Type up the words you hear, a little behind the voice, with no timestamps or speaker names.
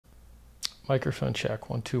Microphone check,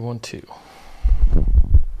 1 2 1 2.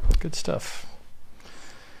 Good stuff.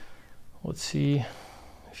 Let's see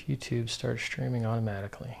if YouTube starts streaming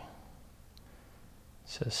automatically. It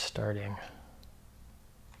says starting.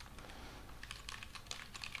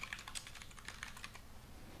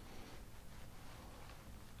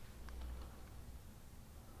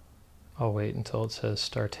 I'll wait until it says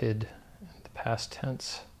started in the past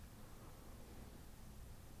tense.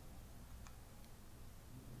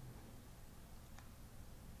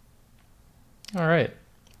 All right,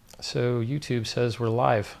 so YouTube says we're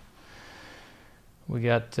live. We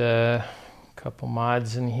got a couple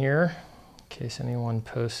mods in here in case anyone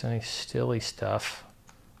posts any silly stuff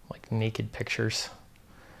like naked pictures.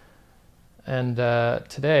 And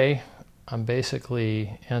today I'm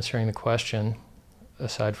basically answering the question,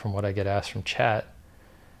 aside from what I get asked from chat,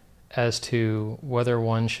 as to whether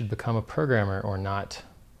one should become a programmer or not.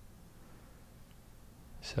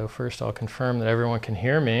 So first I'll confirm that everyone can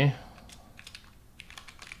hear me.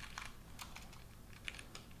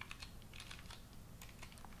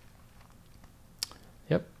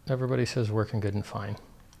 Yep, everybody says working good and fine.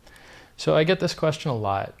 So I get this question a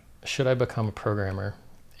lot. Should I become a programmer?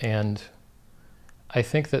 And I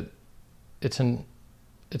think that it's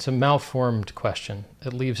a malformed question.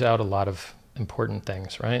 It leaves out a lot of important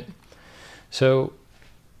things, right? So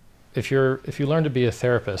if you learn to be a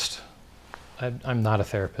therapist, I'm not a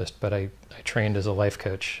therapist, but I trained as a life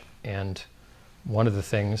coach. And one of the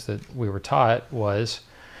things that we were taught was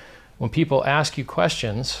when people ask you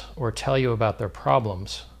questions or tell you about their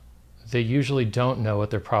problems, they usually don't know what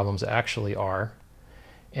their problems actually are.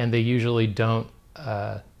 And they usually don't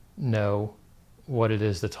know what it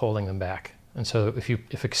is that's holding them back. And so if you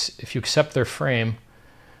accept their frame,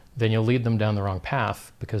 then you'll lead them down the wrong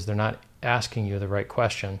path because they're not asking you the right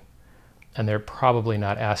question, and they're probably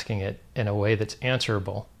not asking it in a way that's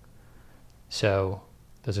answerable. So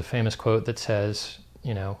there's a famous quote that says,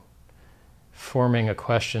 forming a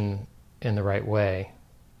question in the right way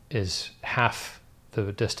is half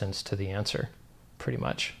the distance to the answer, pretty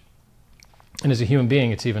much. And as a human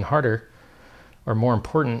being, it's even harder or more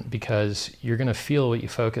important because you're going to feel what you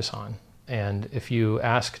focus on. And if you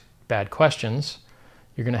ask bad questions,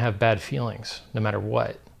 you're going to have bad feelings no matter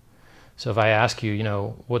what. So if I ask you,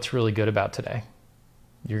 what's really good about today?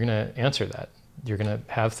 You're going to answer that. You're going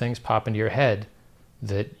to have things pop into your head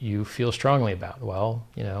that you feel strongly about. Well,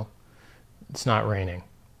 it's not raining.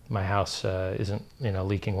 My house isn't,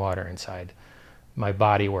 leaking water inside. My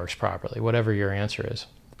body works properly, whatever your answer is.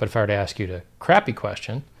 But if I were to ask you the crappy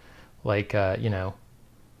question, like,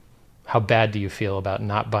 how bad do you feel about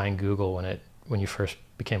not buying Google when you first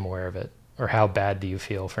became aware of it? Or how bad do you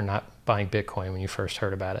feel for not buying Bitcoin when you first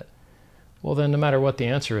heard about it? Well, then no matter what the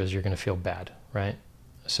answer is, you're going to feel bad, right?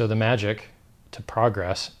 So the magic to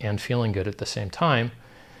progress and feeling good at the same time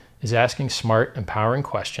is asking smart, empowering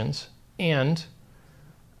questions and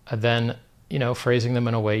then, phrasing them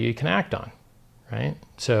in a way you can act on, right?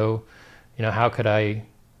 So, how could I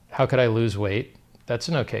lose weight? That's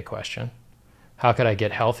an okay question. How could I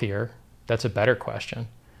get healthier? That's a better question.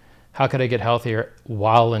 How could I get healthier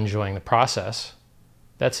while enjoying the process?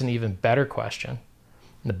 That's an even better question.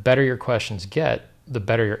 And the better your questions get, the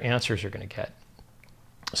better your answers are going to get.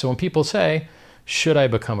 So when people say, should I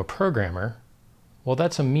become a programmer? Well,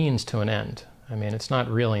 that's a means to an end. I mean, it's not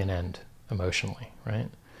really an end emotionally, right?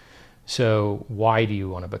 So why do you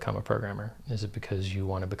want to become a programmer? Is it because you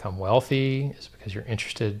want to become wealthy? Is it because you're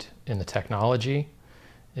interested in the technology?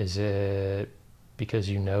 Is it because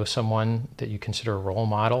you know someone that you consider a role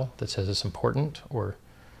model that says it's important, or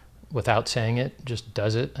without saying it, just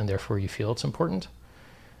does it, and therefore you feel it's important?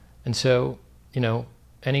 And so,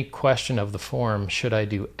 any question of the form, should I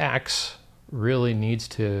do X, really needs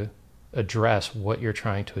to address what you're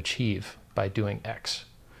trying to achieve by doing X.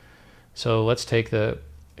 So let's take the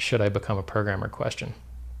should I become a programmer question.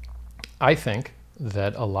 I think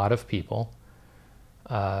that a lot of people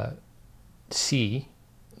see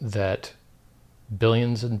that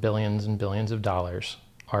billions and billions and billions of dollars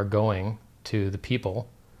are going to the people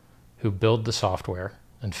who build the software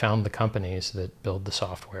and found the companies that build the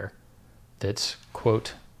software that's,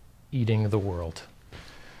 quote, eating the world.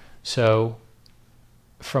 So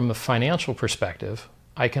from a financial perspective,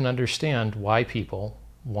 I can understand why people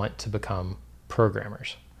want to become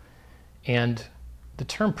programmers. And the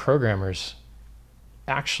term programmers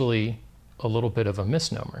actually a little bit of a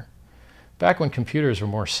misnomer. Back when computers were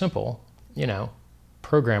more simple,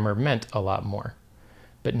 programmer meant a lot more.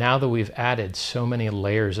 But now that we've added so many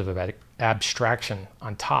layers of abstraction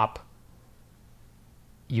on top,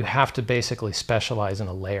 you have to basically specialize in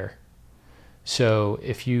a layer. So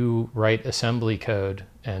if you write assembly code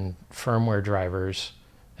and firmware drivers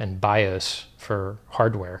and BIOS for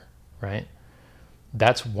hardware, right?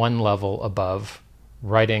 That's one level above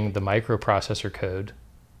writing the microprocessor code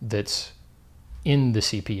that's in the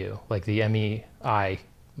CPU, like the MEI,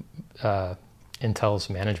 Intel's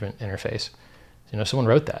management interface. Someone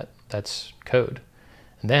wrote that. That's code.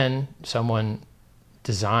 And then someone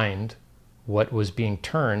designed what was being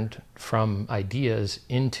turned from ideas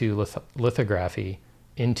into lithography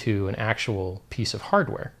into an actual piece of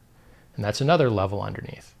hardware. And that's another level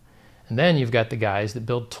underneath. And then you've got the guys that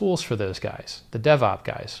build tools for those guys, the DevOps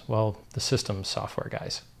guys, well, the systems software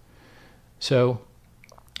guys. So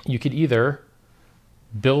you could either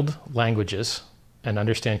build languages and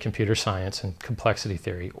understand computer science and complexity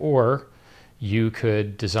theory, or you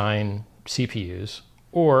could design CPUs,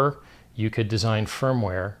 or you could design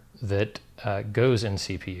firmware that goes in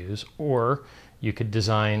CPUs, or you could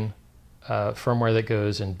design firmware that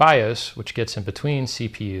goes in BIOS, which gets in between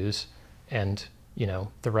CPUs and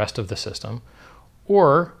the rest of the system,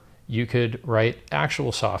 or you could write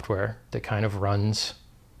actual software that kind of runs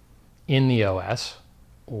in the OS,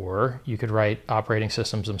 or you could write operating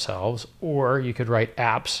systems themselves, or you could write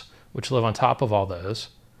apps which live on top of all those,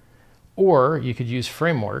 or you could use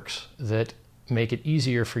frameworks that make it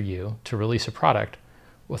easier for you to release a product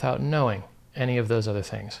without knowing any of those other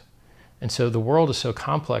things. And so the world is so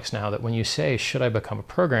complex now that when you say, should I become a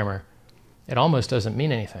programmer, it almost doesn't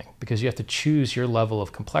mean anything, because you have to choose your level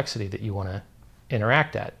of complexity that you want to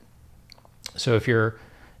interact at. So if you're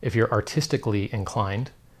artistically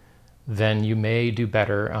inclined, then you may do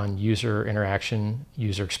better on user interaction,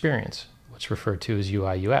 user experience, what's referred to as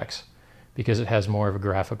UI UX, because it has more of a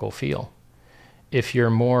graphical feel. If you're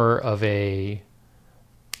more of a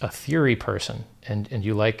theory person and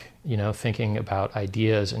you like, thinking about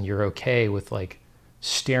ideas, and you're okay with like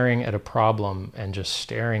staring at a problem and just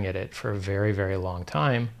staring at it for a very, very long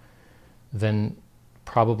time, then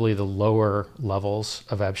probably the lower levels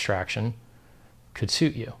of abstraction could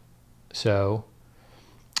suit you. So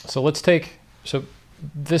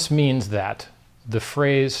this means that the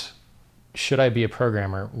phrase, should I be a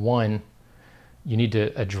programmer? One, you need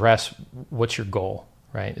to address what's your goal,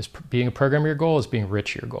 right? Is being a programmer your goal? Is being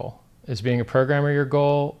rich your goal? Is being a programmer your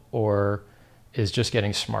goal, or is just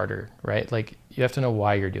getting smarter, right? Like, you have to know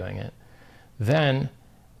why you're doing it. Then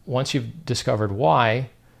once you've discovered why,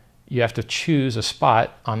 you have to choose a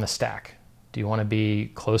spot on the stack. Do you want to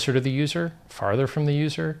be closer to the user, farther from the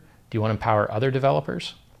user? Do you want to empower other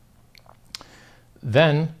developers?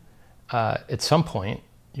 Then at some point,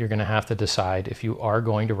 you're going to have to decide, if you are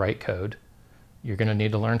going to write code, you're going to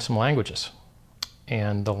need to learn some languages.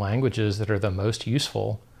 And the languages that are the most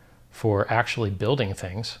useful for actually building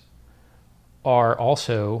things are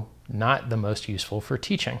also not the most useful for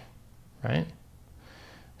teaching, right?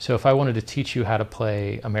 So if I wanted to teach you how to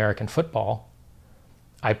play American football,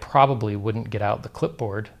 I probably wouldn't get out the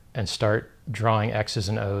clipboard and start drawing X's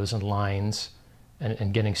and O's and lines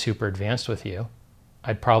and getting super advanced with you.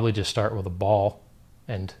 I'd probably just start with a ball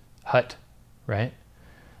and hut, right?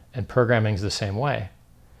 And programming's the same way.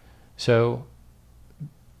 So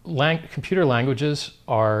computer languages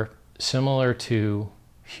are similar to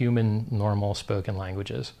human normal spoken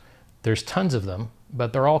languages. There's tons of them,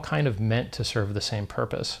 but they're all kind of meant to serve the same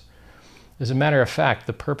purpose. As a matter of fact,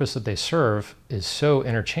 the purpose that they serve is so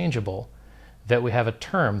interchangeable that we have a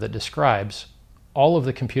term that describes all of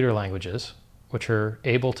the computer languages which are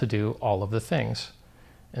able to do all of the things.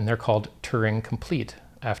 And they're called Turing complete,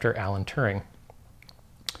 after Alan Turing.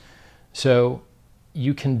 So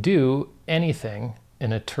you can do anything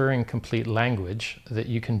in a Turing complete language that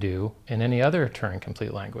you can do in any other Turing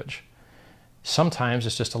complete language. Sometimes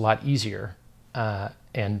it's just a lot easier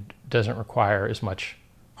and doesn't require as much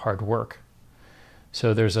hard work.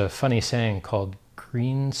 So there's a funny saying called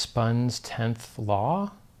Greenspun's 10th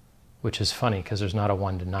law, which is funny because there's not a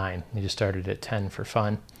 1 to 9. They just started at 10 for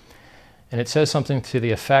fun. And it says something to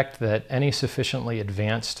the effect that any sufficiently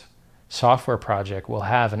advanced software project will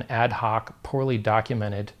have an ad hoc, poorly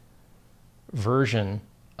documented version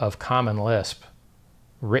of Common Lisp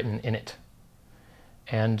written in it.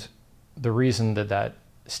 And the reason that that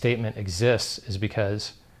statement exists is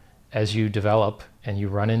because as you develop and you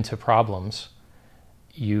run into problems,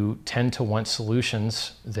 you tend to want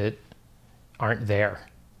solutions that aren't there.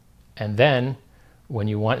 And then when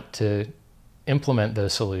you want to implement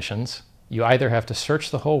those solutions, you either have to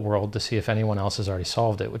search the whole world to see if anyone else has already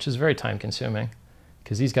solved it, which is very time consuming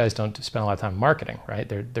because these guys don't spend a lot of time marketing, right?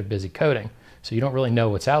 They're busy coding. So you don't really know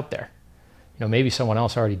what's out there. Maybe someone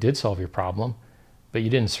else already did solve your problem, but you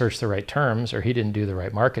didn't search the right terms or he didn't do the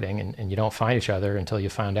right marketing, and you don't find each other until you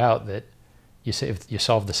found out that you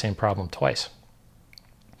solve the same problem twice.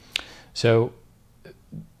 So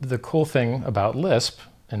the cool thing about Lisp,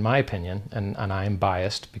 in my opinion, and I'm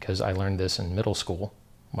biased because I learned this in middle school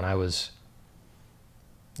when I was,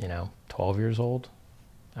 12 years old.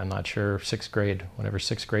 I'm not sure, 6th grade, whatever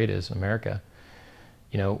 6th grade is in America.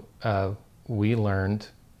 We learned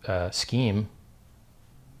Scheme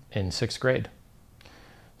in 6th grade.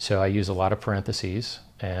 So I use a lot of parentheses,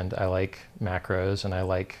 and I like macros, and I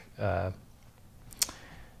like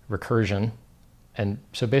recursion. And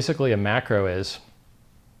so basically a macro is,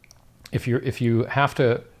 if you have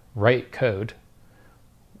to write code,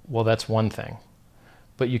 well, that's one thing.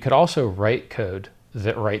 But you could also write code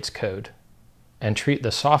that writes code and treat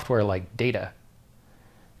the software like data.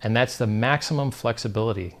 And that's the maximum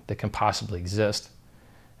flexibility that can possibly exist.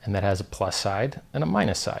 And that has a plus side and a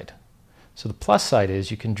minus side. So the plus side is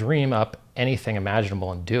you can dream up anything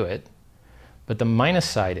imaginable and do it. But the minus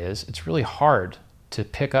side is it's really hard to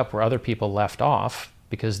pick up where other people left off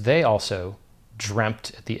because they also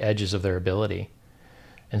dreamt at the edges of their ability.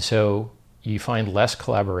 And so you find less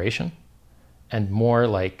collaboration and more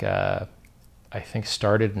like, I think,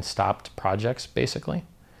 started and stopped projects, basically.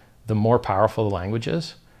 The more powerful the language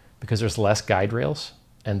is, because there's less guide rails,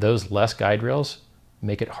 and those less guide rails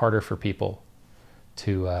make it harder for people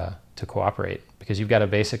to cooperate, because you've got to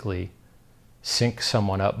basically sync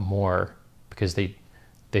someone up more because they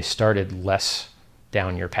started less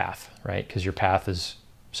down your path, right? Because your path is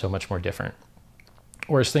so much more different.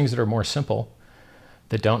 Whereas things that are more simple,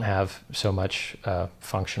 that don't have so much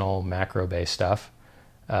functional macro-based stuff,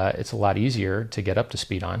 it's a lot easier to get up to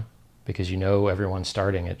speed on because everyone's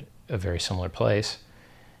starting at a very similar place.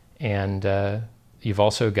 And you've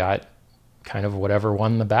also got kind of whatever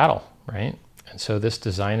won the battle, right? And so this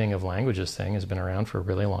designing of languages thing has been around for a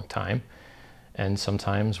really long time. And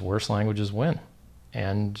sometimes worse languages win.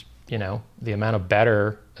 And, the amount of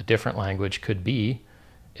better a different language could be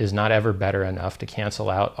is not ever better enough to cancel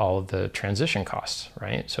out all of the transition costs,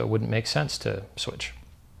 right? So it wouldn't make sense to switch.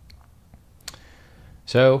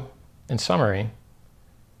 So in summary,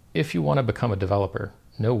 if you want to become a developer,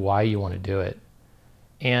 know why you want to do it.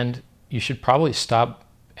 And you should probably stop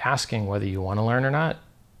asking whether you want to learn or not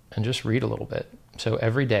and just read a little bit. So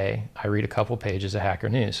every day I read a couple pages of Hacker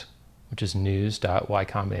News, which is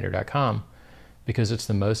news.ycombinator.com, because it's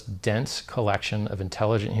the most dense collection of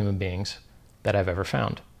intelligent human beings that I've ever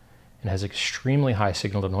found. It has extremely high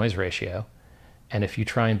signal to noise ratio. And if you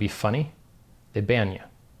try and be funny, they ban you.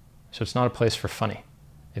 So it's not a place for funny.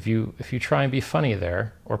 If you try and be funny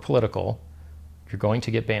there or political, you're going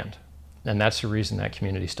to get banned. And that's the reason that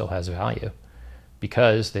community still has value,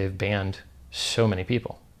 because they've banned so many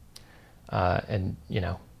people. And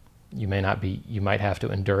you might have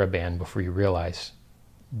to endure a ban before you realize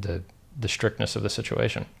the strictness of the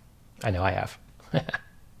situation. I know I have.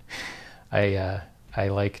 I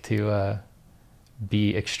like to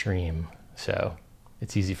be extreme, so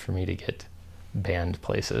it's easy for me to get banned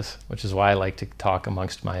places, which is why I like to talk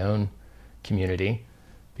amongst my own community,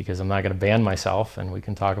 because I'm not going to ban myself, and we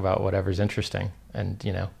can talk about whatever's interesting. And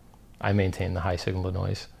I maintain the high signal to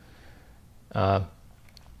noise.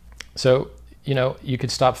 So you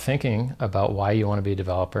could stop thinking about why you want to be a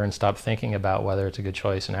developer and stop thinking about whether it's a good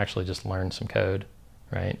choice and actually just learn some code,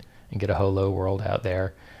 right? And get a hello world out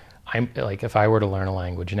there. If I were to learn a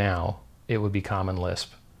language now, it would be Common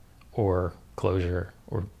Lisp or Clojure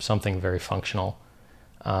or something very functional,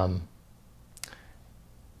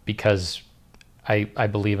 because I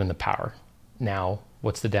believe in the power. Now,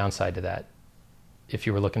 what's the downside to that? If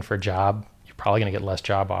you were looking for a job, you're probably going to get less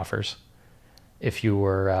job offers. If you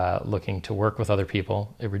were looking to work with other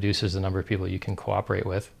people, it reduces the number of people you can cooperate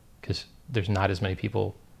with because there's not as many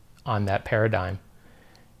people on that paradigm.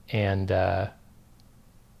 And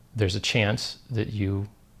there's a chance that you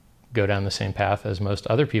go down the same path as most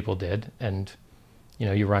other people did, and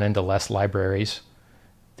you run into less libraries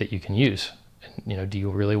that you can use. And, do you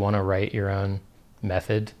really want to write your own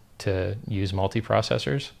method to use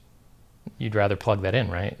multiprocessors? You'd rather plug that in,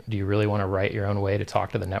 right? Do you really want to write your own way to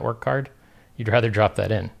talk to the network card? You'd rather drop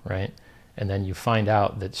that in, right? And then you find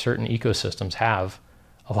out that certain ecosystems have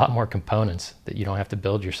a lot more components that you don't have to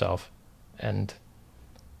build yourself. And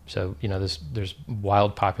so, there's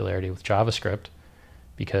wild popularity with JavaScript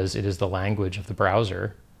because it is the language of the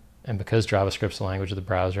browser. And because JavaScript's the language of the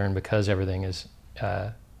browser, and because everything is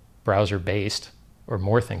browser-based, or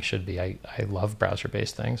more things should be, I love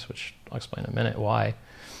browser-based things, which I'll explain in a minute why,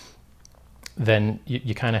 then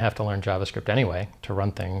you kind of have to learn JavaScript anyway to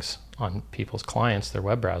run things on people's clients, their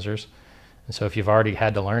web browsers. And so if you've already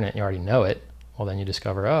had to learn it, you already know it, well, then you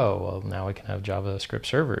discover, now we can have JavaScript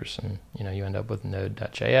servers, and you end up with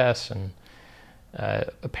Node.js, and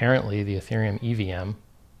Apparently, the Ethereum EVM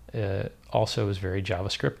also is very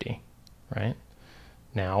JavaScripty, right?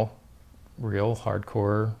 Now, real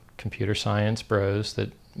hardcore computer science bros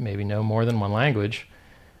that maybe know more than one language,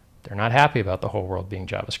 they're not happy about the whole world being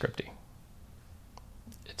JavaScripty.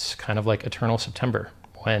 It's kind of like Eternal September,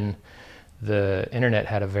 when the internet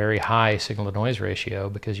had a very high signal-to-noise ratio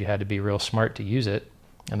because you had to be real smart to use it,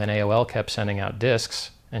 and then AOL kept sending out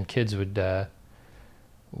disks, and kids would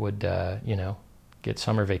get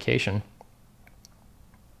summer vacation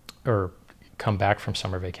or come back from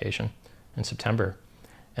summer vacation in September,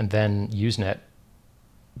 and then Usenet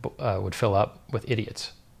would fill up with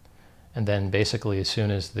idiots. And then basically as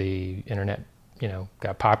soon as the internet,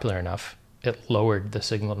 got popular enough, it lowered the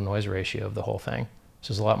signal-to-noise ratio of the whole thing.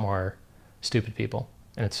 So there's a lot more stupid people,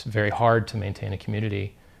 and it's very hard to maintain a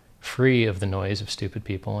community free of the noise of stupid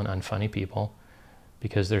people and unfunny people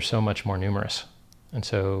because they're so much more numerous. And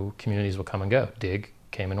so communities will come and go. Dig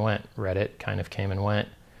came and went. Reddit kind of came and went.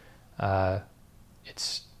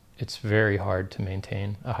 It's very hard to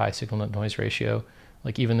maintain a high signal-to-noise ratio.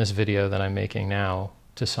 Like even this video that I'm making now,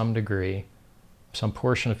 to some degree, some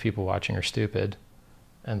portion of people watching are stupid,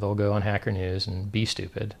 and they'll go on Hacker News and be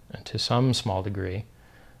stupid. And to some small degree,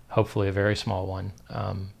 hopefully a very small one,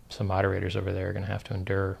 some moderators over there are going to have to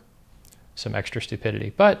endure some extra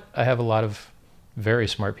stupidity. But I have a lot of very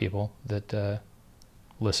smart people that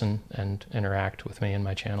listen and interact with me in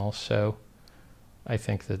my channels. So I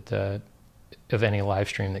think that of any live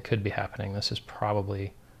stream that could be happening, this is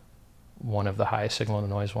probably one of the highest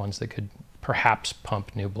signal-to-noise ones that could perhaps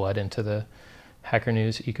pump new blood into the Hacker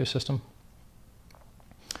News ecosystem.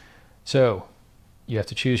 So you have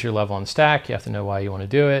to choose your level on the stack. You have to know why you want to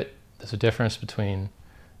do it. There's a difference between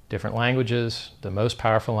different languages. The most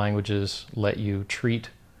powerful languages let you treat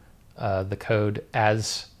the code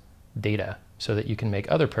as data so that you can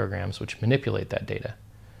make other programs which manipulate that data.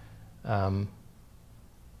 There's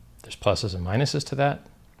pluses and minuses to that.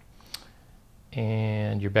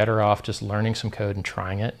 And you're better off just learning some code and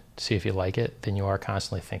trying it to see if you like it than you are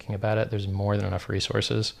constantly thinking about it. There's more than enough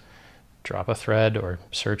resources. Drop a thread or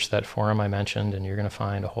search that forum I mentioned, and you're going to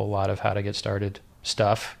find a whole lot of how to get started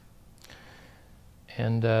stuff.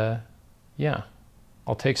 And yeah,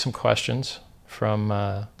 I'll take some questions from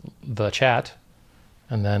the chat,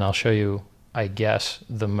 and then I'll show you, I guess,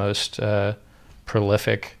 the most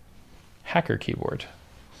prolific hacker keyboard.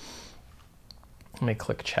 Let me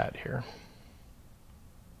click chat here.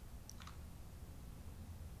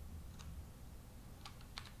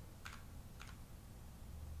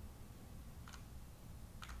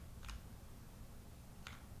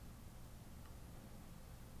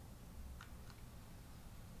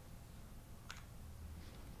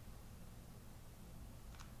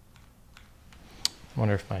 I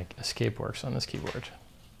wonder if my escape works on this keyboard.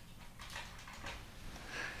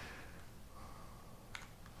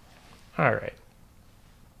 All right.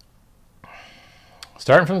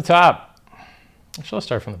 Starting from the top. Actually, I'll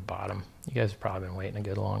start from the bottom. You guys have probably been waiting a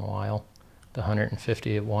good long while. The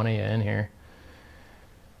 150 of one of you in here.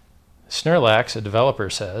 Snurlax, a developer,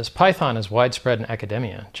 says, Python is widespread in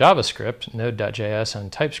academia. JavaScript, Node.js,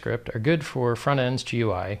 and TypeScript are good for front ends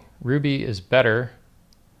GUI. Ruby is better.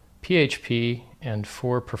 PHP, and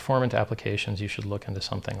for performant applications, you should look into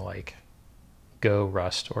something like Go,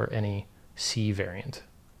 Rust, or any C variant.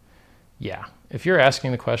 Yeah, if you're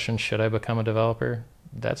asking the question, should I become a developer?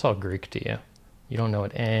 That's all Greek to you. You don't know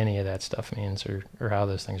what any of that stuff means or how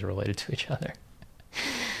those things are related to each other.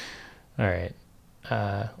 All right,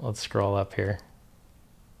 let's scroll up here.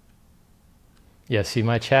 Yeah, see,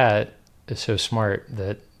 my chat is so smart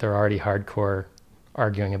that they're already hardcore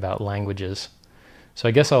arguing about languages. So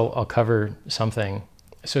I guess I'll cover something.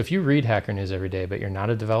 So if you read Hacker News every day, but you're not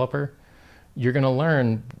a developer, you're going to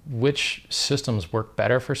learn which systems work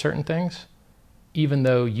better for certain things, even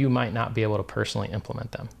though you might not be able to personally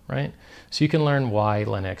implement them, right? So you can learn why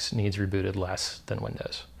Linux needs rebooted less than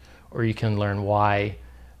Windows, or you can learn why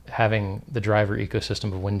having the driver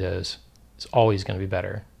ecosystem of Windows is always going to be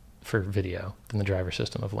better for video than the driver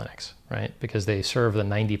system of Linux, right? Because they serve the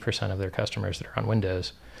 90% of their customers that are on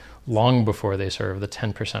Windows long before they serve the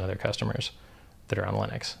 10% of their customers that are on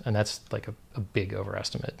Linux. And that's like a big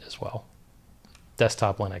overestimate as well.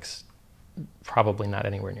 Desktop Linux, probably not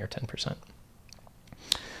anywhere near 10%.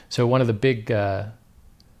 So one of the big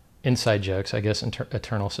inside jokes, I guess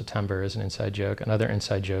Eternal September is an inside joke. Another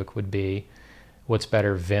inside joke would be, what's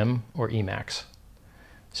better, Vim or Emacs?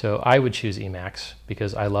 So I would choose Emacs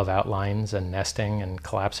because I love outlines and nesting and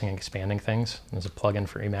collapsing and expanding things. There's a plugin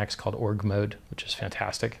for Emacs called Org Mode, which is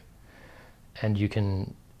fantastic. And you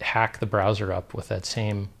can hack the browser up with that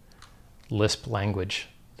same Lisp language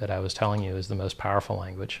that I was telling you is the most powerful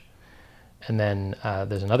language. And then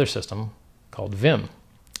there's another system called Vim.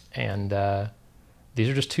 And these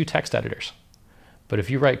are just two text editors. But if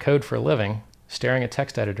you write code for a living, staring at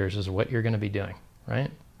text editors is what you're going to be doing,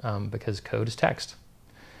 right? Because code is text.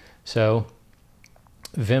 So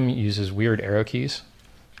Vim uses weird arrow keys.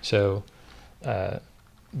 So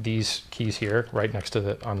these keys here, right next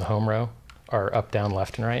to on the home row, are up, down,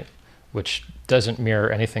 left, and right, which doesn't mirror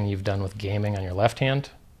anything you've done with gaming on your left hand,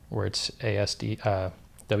 where it's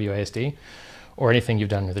WASD, or anything you've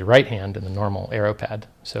done with your right hand in the normal arrow pad.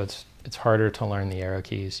 So it's harder to learn the arrow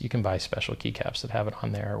keys. You can buy special keycaps that have it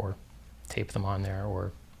on there, or tape them on there,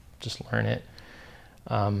 or just learn it.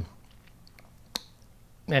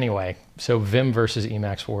 Anyway, so Vim versus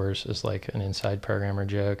Emacs Wars is like an inside programmer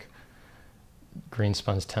joke.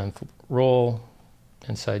 Greenspun's 10th rule,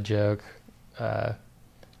 inside joke.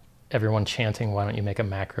 Everyone chanting, why don't you make a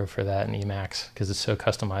macro for that in Emacs? Because it's so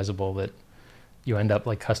customizable that you end up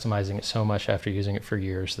like customizing it so much after using it for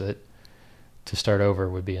years that to start over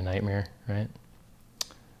would be a nightmare, right?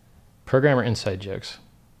 Programmer inside jokes.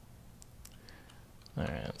 All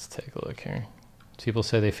right, let's take a look here. People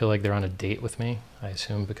say they feel like they're on a date with me. I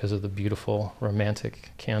assume because of the beautiful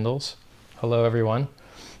romantic candles. Hello, everyone.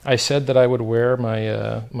 I said that I would wear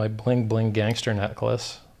my my bling bling gangster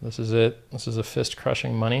necklace. This is it. This is a fist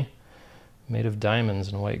crushing money made of diamonds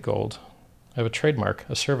and white gold. I have a trademark,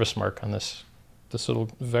 a service mark on this little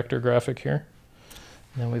vector graphic here.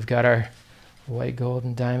 And then we've got our white gold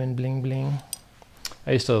and diamond bling bling.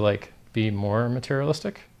 I used to like be more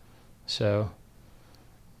materialistic, so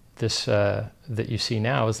this that you see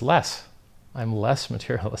now is less. I'm less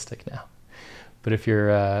materialistic now. But if you're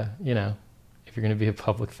you know, if you're going to be a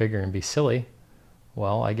public figure and be silly,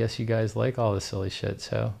 well, I guess you guys like all the silly shit,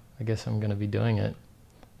 so I guess I'm going to be doing it.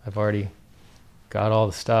 I've already got all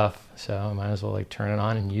the stuff, so I might as well like turn it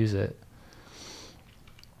on and use it.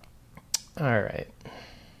 All right.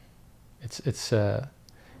 It's a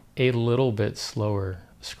little bit slower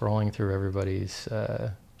scrolling through everybody's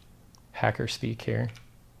hacker speak here.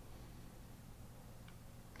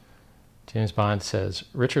 James Bond says,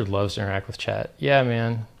 Richard loves to interact with chat. Yeah,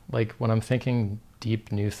 man. Like when I'm thinking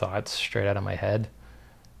deep new thoughts straight out of my head,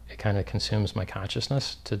 it kind of consumes my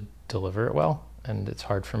consciousness to deliver it well. And it's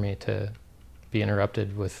hard for me to be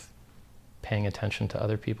interrupted with paying attention to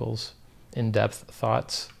other people's in-depth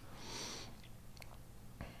thoughts.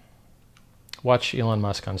 Watch Elon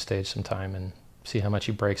Musk on stage sometime and see how much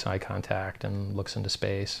he breaks eye contact and looks into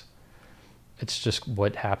space. It's just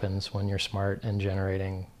what happens when you're smart and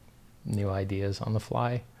generating new ideas on the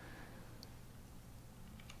fly.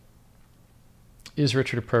 Is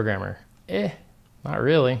Richard a programmer? Not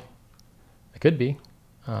really. I could be.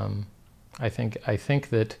 I think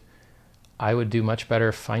that I would do much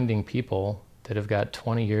better finding people that have got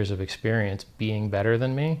 20 years of experience being better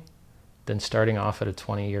than me than starting off at a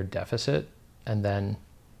 20-year deficit and then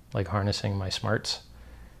like harnessing my smarts.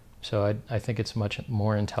 So I think it's much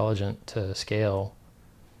more intelligent to scale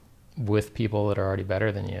with people that are already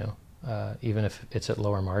better than you, even if it's at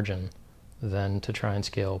lower margin, than to try and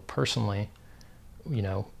scale personally, you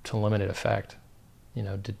know, to limited effect. You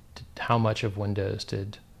know, how much of Windows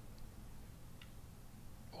did,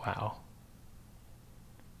 wow.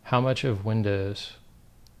 How much of Windows,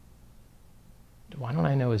 why don't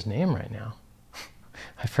I know his name right now?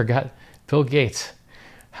 I forgot, Bill Gates.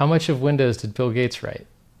 How much of Windows did Bill Gates write?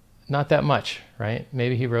 Not that much, right?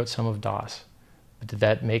 Maybe he wrote some of DOS. But did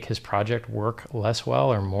that make his project work less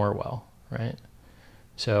well or more well, right?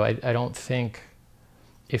 So I don't think,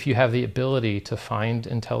 if you have the ability to find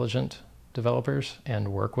intelligent developers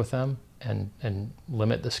and work with them and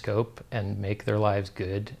limit the scope and make their lives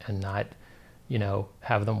good and not, you know,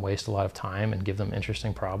 have them waste a lot of time and give them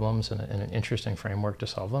interesting problems and an interesting framework to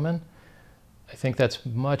solve them in, I think that's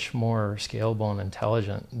much more scalable and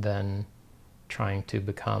intelligent than trying to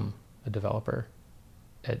become a developer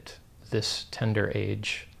at this tender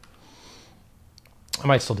age. I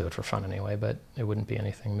might still do it for fun anyway, but it wouldn't be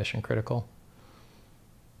anything mission critical.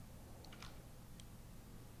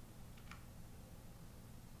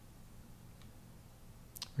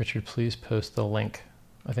 Richard, please post the link.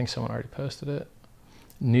 I think someone already posted it.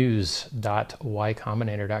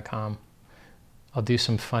 news.ycombinator.com. I'll do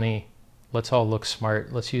some funny, let's all look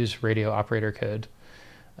smart. Let's use radio operator code.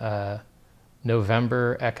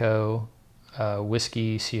 November Echo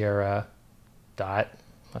Whiskey Sierra dot.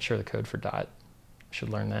 Not sure the code for dot. Should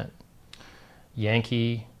learn that.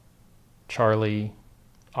 Yankee Charlie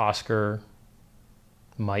Oscar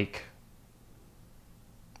Mike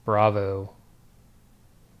Bravo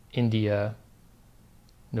India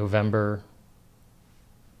November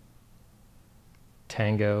 10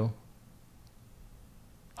 Tango,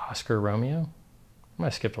 Oscar Romeo. I might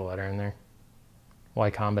have skipped a letter in there.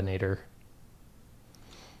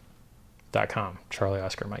 ycombinator.com, Charlie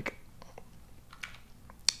Oscar Mike.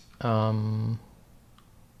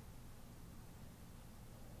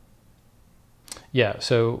 Yeah,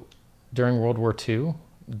 so during World War II,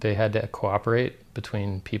 they had to cooperate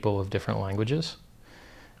between people of different languages.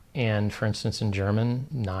 And for instance, in German,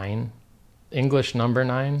 9, English number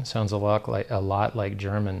 9 sounds a lot like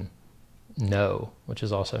German no, which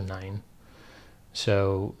is also 9.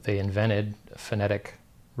 So they invented a phonetic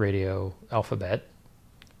radio alphabet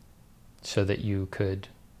so that you could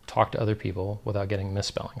talk to other people without getting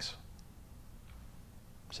misspellings.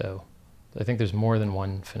 So I think there's more than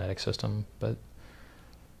one phonetic system, but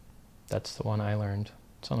that's the one I learned.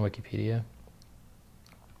 It's on Wikipedia.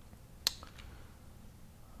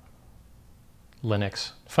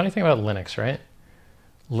 Linux. Funny thing about Linux, right?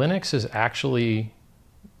 Linux is actually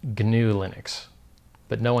GNU Linux,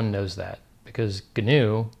 but no one knows that because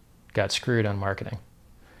GNU got screwed on marketing.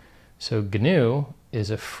 So GNU is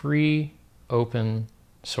a free open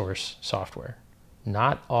source software.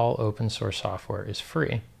 Not all open source software is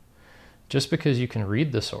free. Just because you can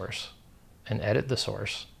read the source and edit the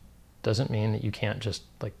source doesn't mean that you can't just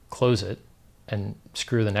like close it and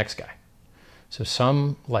screw the next guy. So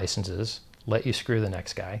some licenses let you screw the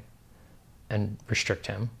next guy and restrict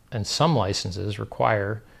him, and some licenses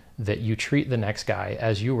require that you treat the next guy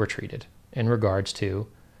as you were treated in regards to,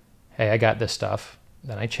 hey, I got this stuff,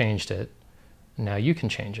 then I changed it, now you can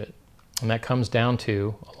change it. And that comes down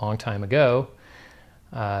to a long time ago,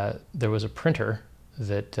 there was a printer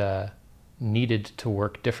that needed to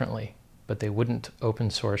work differently, but they wouldn't open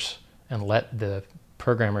source and let the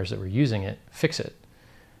programmers that were using it fix it.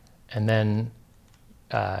 And then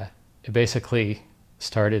it basically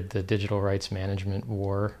started the digital rights management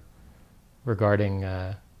war regarding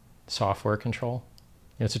software control.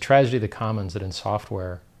 You know, it's a tragedy of the commons that in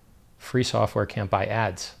software, free software can't buy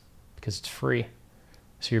ads because it's free.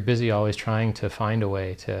 So you're busy always trying to find a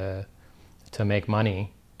way to make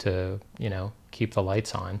money to, you know, keep the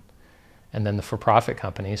lights on. And then the for-profit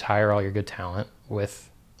companies hire all your good talent with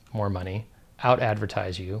more money,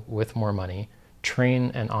 out-advertise you with more money, train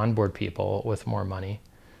and onboard people with more money.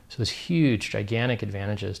 So there's huge, gigantic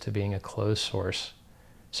advantages to being a closed source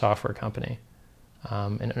software company.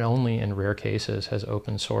 And only in rare cases has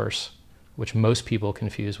open source, which most people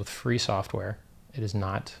confuse with free software. It is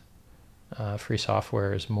not. Free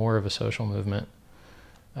software is more of a social movement,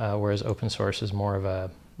 whereas open source is more of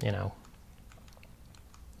a, you know,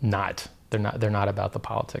 they're not about the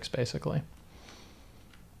politics, basically.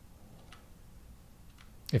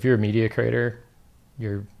 If you're a media creator,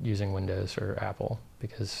 you're using Windows or Apple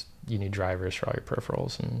because you need drivers for all your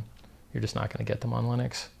peripherals and you're just not going to get them on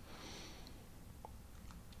Linux.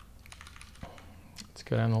 Let's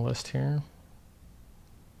go down the list here.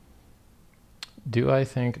 Do I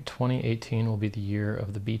think 2018 will be the year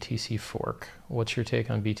of the BTC fork? What's your take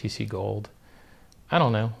on BTC Gold? I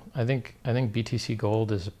don't know. I think BTC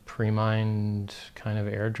Gold is a pre-mined kind of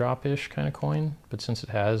airdrop-ish kind of coin, but since it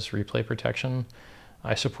has replay protection,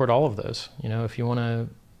 I support all of those. You know, if you want to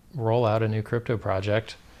roll out a new crypto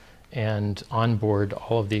project and onboard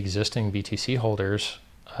all of the existing BTC holders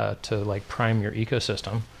to like prime your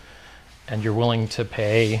ecosystem, and you're willing to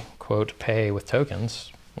pay, quote, pay with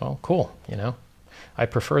tokens, well, cool, you know. I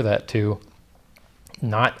prefer that to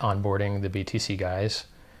not onboarding the BTC guys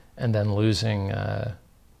and then losing,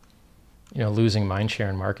 losing mind share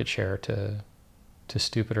and market share to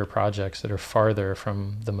stupider projects that are farther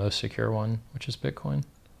from the most secure one, which is Bitcoin.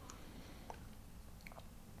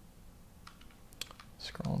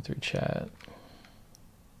 Scrolling through chat.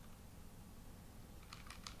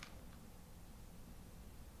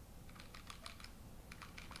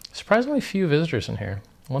 Surprisingly few visitors in here.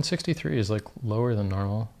 163 is like lower than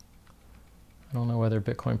normal. I don't know whether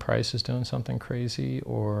Bitcoin price is doing something crazy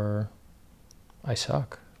or I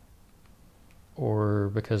suck. Or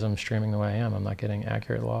because I'm streaming the way I am, I'm not getting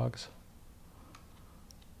accurate logs.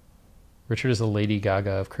 Richard is the Lady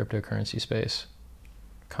Gaga of cryptocurrency space.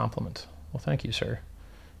 Compliment. Well, thank you, sir.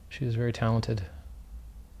 She is very talented.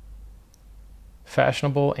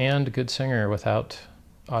 Fashionable and good singer without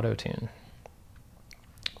auto-tune.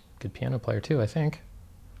 Good piano player too, I think.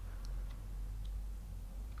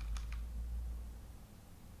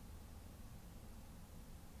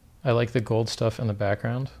 I like the gold stuff in the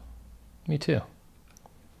background. Me too.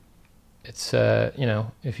 It's,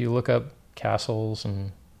 if you look up castles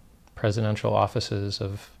and presidential offices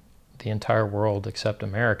of the entire world except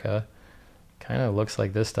America, kind of looks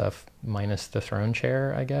like this stuff minus the throne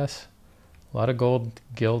chair, I guess. A lot of gold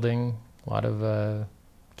gilding, A lot of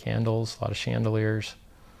candles, a lot of chandeliers.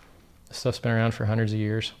 This stuff's been around for hundreds of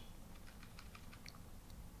years.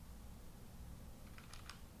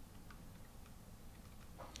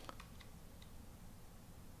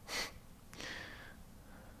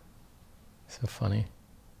 So funny.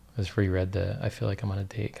 I just reread the I feel like I'm on a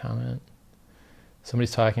date comment.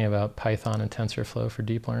 Somebody's talking about Python and TensorFlow for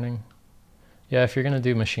deep learning. Yeah, if you're going to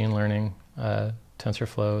do machine learning,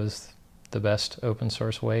 TensorFlow is the best open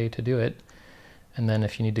source way to do it. And then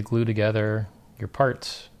if you need to glue together your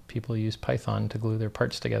parts, people use Python to glue their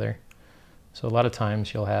parts together. So a lot of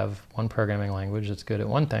times you'll have one programming language that's good at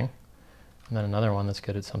one thing, and then another one that's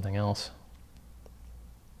good at something else.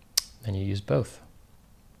 Then you use both.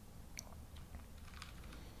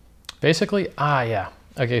 Basically, yeah.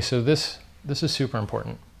 Okay, so this is super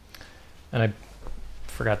important. And I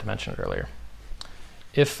forgot to mention it earlier.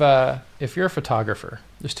 If you're a photographer,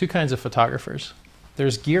 there's two kinds of photographers.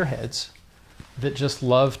 There's gearheads that just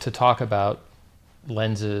love to talk about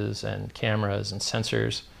lenses and cameras and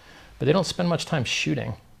sensors, but they don't spend much time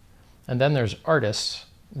shooting. And then there's artists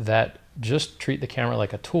that just treat the camera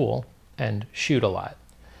like a tool and shoot a lot.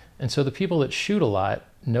 And so the people that shoot a lot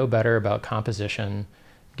know better about composition,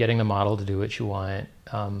 getting the model to do what you want,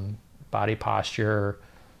 body posture,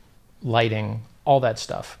 lighting, all that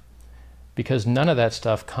stuff. Because none of that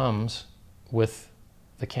stuff comes with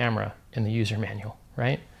the camera in the user manual,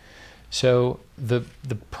 right? So the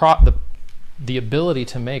ability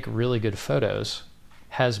to make really good photos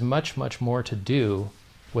has much, much more to do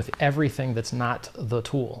with everything that's not the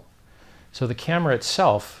tool. So the camera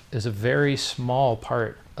itself is a very small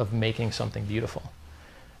part of making something beautiful.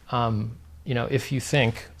 If you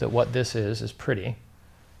think that what this is pretty,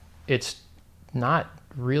 it's not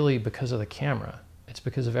really because of the camera. It's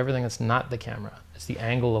because of everything that's not the camera. It's the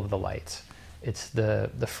angle of the lights. It's the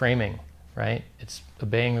framing, right? It's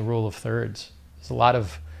obeying the rule of thirds. There's a lot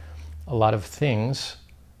of things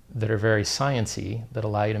that are very science-y that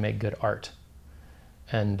allow you to make good art.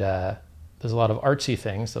 And there's a lot of artsy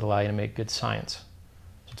things that allow you to make good science.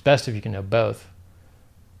 So it's best if you can know both.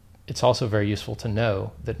 It's also very useful to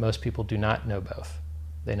know that most people do not know both.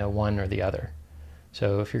 They know one or the other.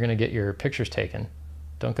 So if you're going to get your pictures taken,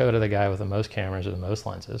 don't go to the guy with the most cameras or the most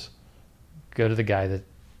lenses. Go to the guy that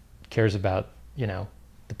cares about, the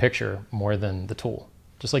picture more than the tool.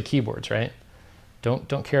 Just like keyboards, right?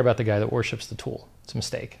 Don't care about the guy that worships the tool. It's a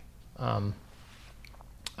mistake. I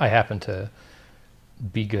happen to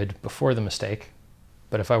be good before the mistake,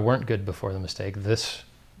 but if I weren't good before the mistake, this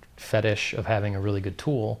fetish of having a really good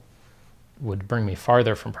tool would bring me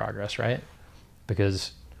farther from progress, right?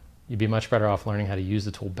 Because you'd be much better off learning how to use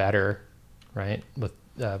the tool better, right? With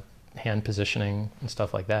hand positioning and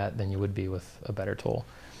stuff like that than you would be with a better tool.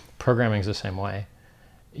 Programming is the same way.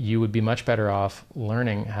 You would be much better off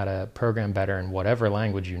learning how to program better in whatever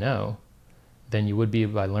language you know than you would be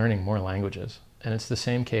by learning more languages. And it's the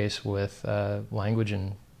same case with language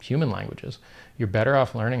and human languages. You're better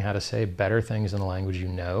off learning how to say better things in the language you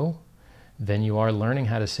know than you are learning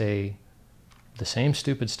how to say the same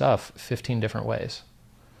stupid stuff 15 different ways.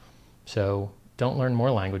 So don't learn more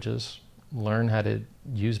languages. Learn how to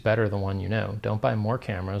use better the one you know. Don't buy more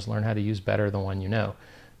cameras. Learn how to use better the one you know.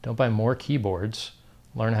 Don't buy more keyboards.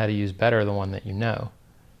 Learn how to use better the one that you know.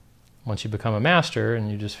 Once you become a master and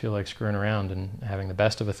you just feel like screwing around and having the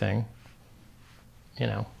best of a thing,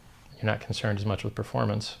 you're not concerned as much with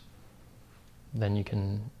performance, then you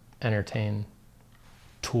can entertain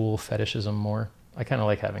tool fetishism more. I kind of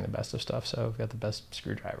like having the best of stuff, so I've got the best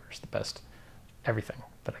screwdrivers, the best everything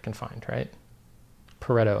that I can find, right?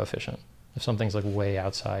 Pareto efficient. If something's like way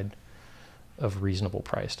outside of reasonable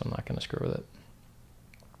priced, I'm not going to screw with it.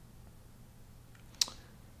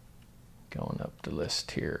 Going up the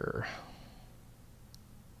list here.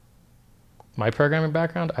 My programming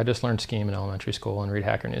background, I just learned Scheme in elementary school and read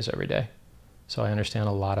Hacker News every day. So I understand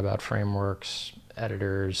a lot about frameworks,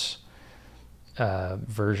 editors,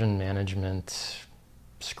 version management,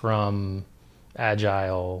 Scrum,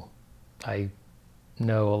 Agile. I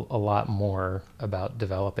know a lot more about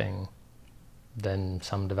developing than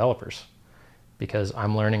some developers because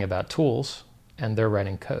I'm learning about tools and they're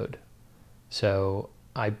writing code. So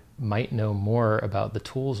I might know more about the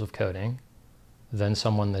tools of coding than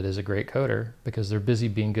someone that is a great coder because they're busy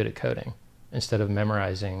being good at coding. Instead of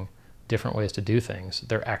memorizing different ways to do things,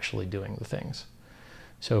 they're actually doing the things.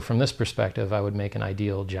 So from this perspective, I would make an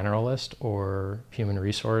ideal generalist or human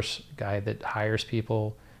resource guy that hires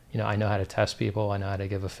people. I know how to test people. I know how to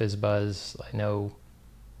give a fizz buzz. I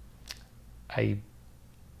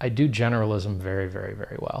do generalism very, very,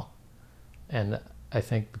 very well. And I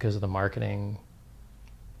think because of the marketing,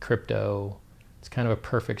 crypto, It's kind of a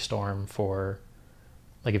perfect storm for,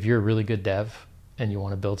 like, if you're a really good dev and you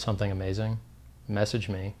want to build something amazing, message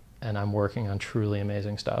me, and I'm working on truly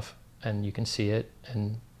amazing stuff, and you can see it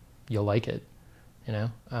and you'll like it, you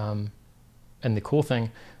know? And the cool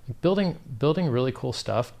thing, building really cool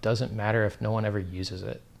stuff doesn't matter if no one ever uses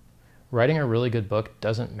it. Writing a really good book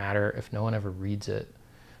doesn't matter if no one ever reads it.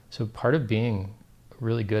 So part of being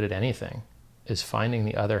really good at anything is finding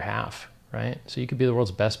the other half, right? So you could be the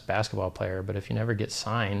world's best basketball player, but if you never get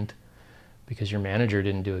signed because your manager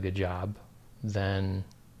didn't do a good job, then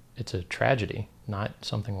it's a tragedy, not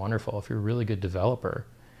something wonderful. If you're a really good developer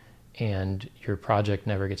and your project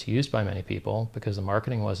never gets used by many people because the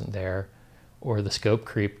marketing wasn't there, or the scope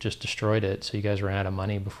creep just destroyed it, so you guys ran out of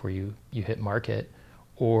money before you hit market,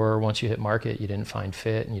 or once you hit market, you didn't find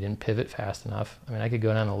fit and you didn't pivot fast enough. I mean, I could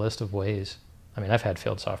go down a list of ways. I mean, I've had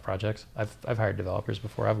failed soft projects. I've hired developers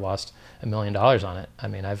before. I've lost $1 million on it. I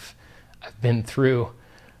mean, I've been through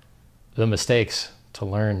the mistakes to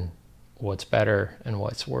learn what's better and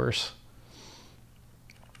what's worse.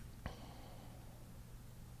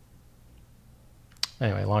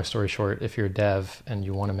 Anyway, long story short, if you're a dev and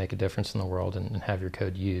you want to make a difference in the world and have your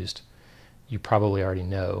code used, you probably already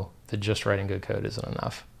know that just writing good code isn't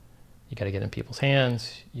enough. You got to get in people's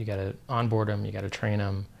hands, you got to onboard them, you got to train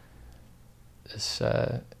them.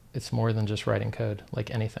 It's more than just writing code, like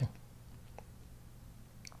anything.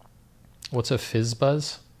 What's a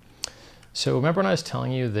FizzBuzz? So remember when I was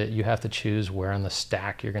telling you that you have to choose where on the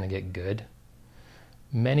stack you're going to get good?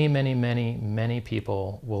 Many, many, many, many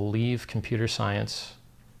people will leave computer science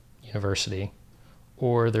university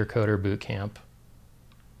or their coder boot camp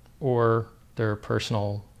or their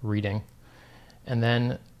personal reading. And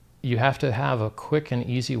then you have to have a quick and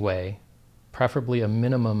easy way, preferably a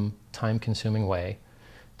minimum time-consuming way,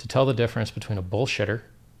 to tell the difference between a bullshitter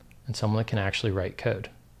and someone that can actually write code.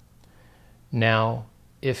 Now,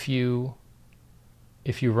 if you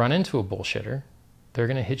run into a bullshitter, they're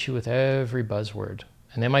going to hit you with every buzzword.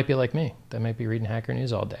 And they might be like me. They might be reading Hacker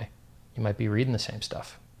News all day. You might be reading the same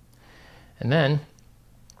stuff. And then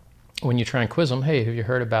when you try and quiz them, hey, have you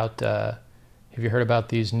heard about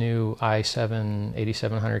these new i7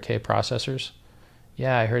 8700K processors?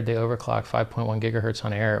 Yeah, I heard they overclock 5.1 gigahertz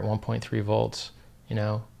on air at 1.3 volts, you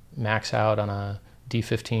know, max out on a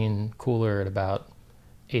D15 cooler at about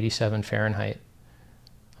 87 Fahrenheit,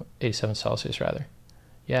 87 Celsius rather.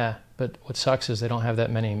 Yeah, but what sucks is they don't have that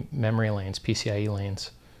many memory lanes, PCIe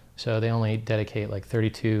lanes. So they only dedicate like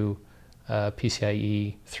 32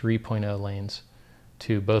 PCIe 3.0 lanes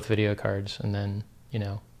to both video cards. And then, you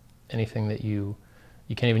know, anything that you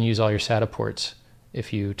can't even use all your SATA ports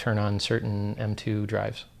if you turn on certain M2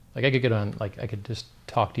 drives. Like I could just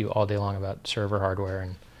talk to you all day long about server hardware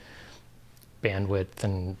and bandwidth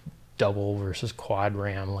and double versus quad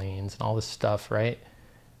RAM lanes and all this stuff, right?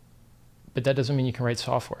 But that doesn't mean you can write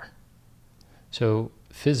software. So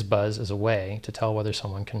FizzBuzz is a way to tell whether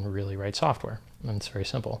someone can really write software. And it's very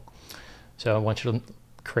simple. So I want you to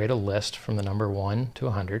create a list from the number 1 to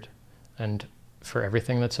 100. And for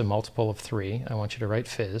everything that's a multiple of 3, I want you to write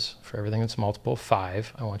Fizz. For everything that's a multiple of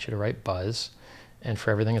 5, I want you to write Buzz. And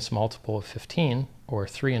for everything that's a multiple of 15, or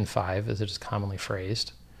 3 and 5, as it is commonly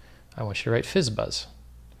phrased, I want you to write FizzBuzz.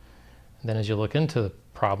 And then as you look into the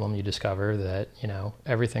problem, you discover that, you know,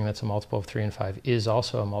 everything that's a multiple of 3 and 5 is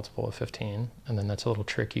also a multiple of 15. And then that's a little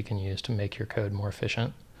trick you can use to make your code more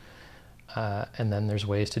efficient. And then there's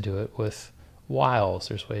ways to do it with whiles.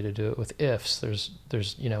 There's a way to do it with ifs.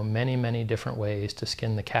 There's you know, many, many different ways to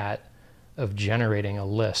skin the cat of generating a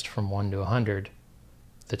list from 1 to 100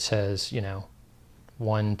 that says, you know,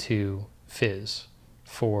 1 to Fizz,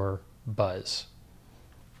 4 Buzz,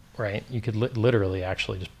 right? You could literally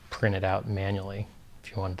actually just print it out manually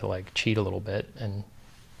if you wanted to like cheat a little bit and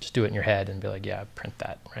just do it in your head and be like, yeah, print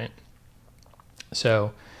that, right?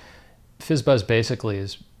 So FizzBuzz basically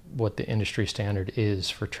is what the industry standard is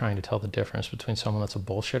for trying to tell the difference between someone that's a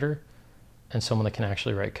bullshitter and someone that can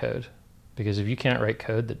actually write code. Because if you can't write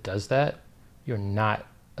code that does that, you're not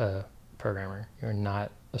a programmer. You're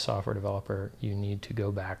not a software developer. You need to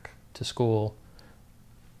go back to school,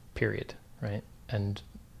 period, right? And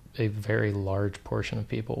a very large portion of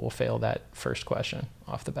people will fail that first question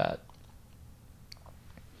off the bat.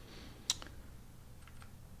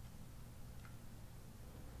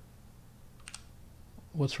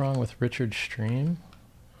 What's wrong with Richard's stream?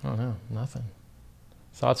 I don't know, nothing.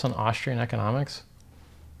 Thoughts on Austrian economics?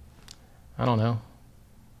 I don't know.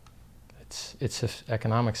 It's an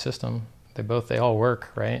economic system. They all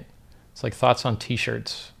work, right? It's like thoughts on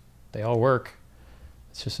t-shirts. They all work.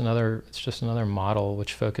 It's just another model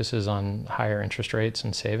which focuses on higher interest rates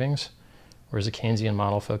and savings, whereas a Keynesian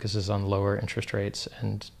model focuses on lower interest rates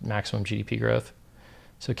and maximum GDP growth.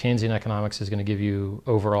 So Keynesian economics is going to give you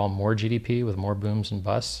overall more GDP with more booms and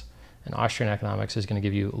busts, and Austrian economics is going to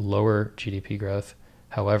give you lower GDP growth.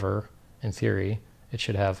 However, in theory, it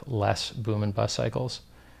should have less boom and bust cycles.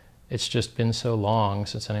 It's just been so long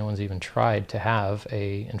since anyone's even tried to have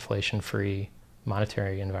a inflation-free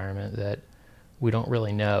monetary environment that we don't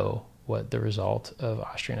really know what the result of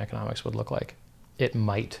Austrian economics would look like. It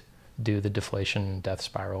might do the deflation death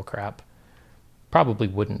spiral crap. Probably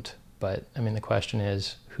wouldn't, but I mean, the question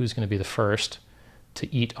is, who's going to be the first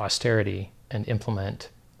to eat austerity and implement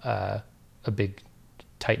a big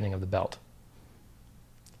tightening of the belt?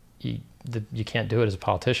 You can't do it as a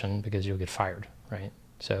politician because you'll get fired, right?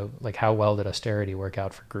 So like, how well did austerity work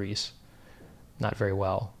out for Greece? Not very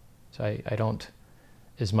well. So I don't,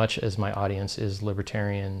 as much as my audience is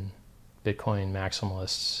libertarian, Bitcoin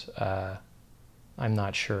maximalists, I'm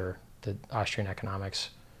not sure that Austrian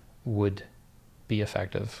economics would be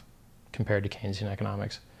effective compared to Keynesian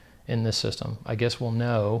economics in this system. I guess we'll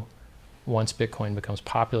know once Bitcoin becomes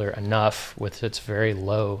popular enough with its very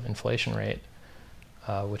low inflation rate,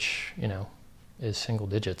 which, you know, is single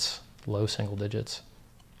digits, low single digits.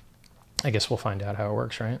 I guess we'll find out how it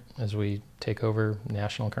works, right? As we take over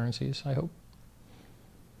national currencies, I hope.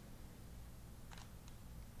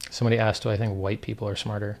 Somebody asked, do I think white people are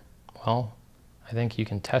smarter? Well, I think you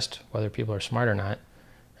can test whether people are smart or not,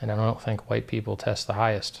 and I don't think white people test the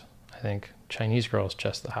highest. I think Chinese girls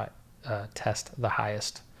test the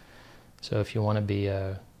highest. So if you want to be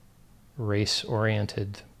a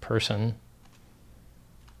race-oriented person,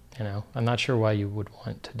 you know, I'm not sure why you would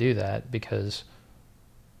want to do that, because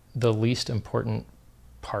the least important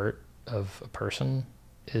part of a person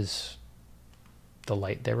is the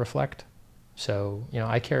light they reflect. So, you know,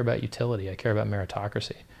 I care about utility. I care about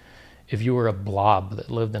meritocracy. If you were a blob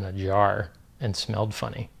that lived in a jar and smelled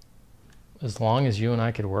funny, as long as you and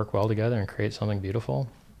I could work well together and create something beautiful,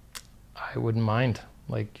 I wouldn't mind.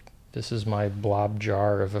 Like, this is my blob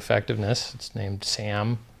jar of effectiveness. It's named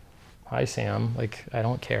Sam. Hi, Sam. Like, I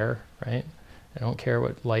don't care, right? I don't care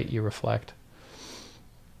what light you reflect.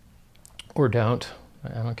 Or don't.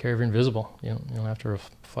 I don't care if you're invisible. You don't have to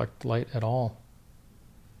reflect light at all.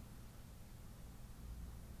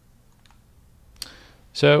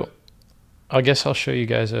 So I guess I'll show you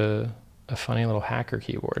guys a funny little hacker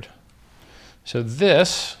keyboard. So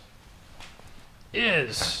this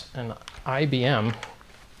is an IBM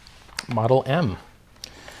Model M,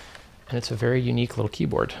 and it's a very unique little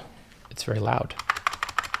keyboard. It's very loud.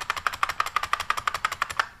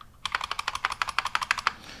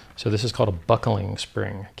 So this is called a buckling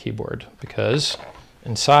spring keyboard, because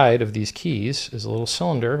inside of these keys is a little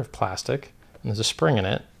cylinder of plastic, and there's a spring in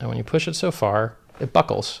it, and when you push it so far, it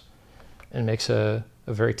buckles and makes a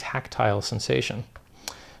very tactile sensation.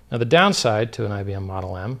 Now the downside to an IBM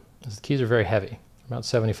Model M is the keys are very heavy, about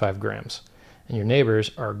 75 grams, and your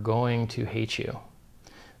neighbors are going to hate you.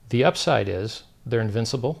 The upside is they're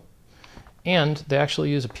invincible, and they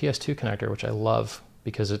actually use a PS2 connector, which I love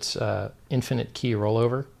because it's infinite key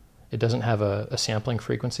rollover. It doesn't have a sampling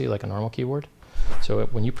frequency like a normal keyboard. So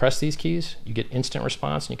when you press these keys, you get instant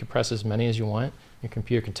response, and you can press as many as you want. Your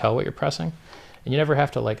computer can tell what you're pressing. And you never have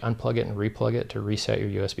to like unplug it and replug it to reset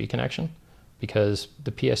your USB connection, because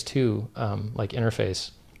the PS2 like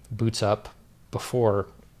interface boots up before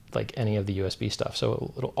like any of the USB stuff.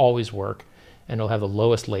 So it'll always work, and it'll have the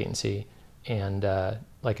lowest latency, and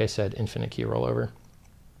like I said, infinite key rollover.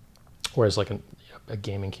 Whereas like a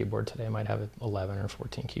gaming keyboard today might have an 11 or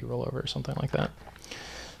 14 key rollover or something like that.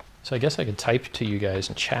 So I guess I could type to you guys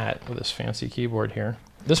and chat with this fancy keyboard here.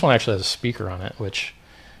 This one actually has a speaker on it, which,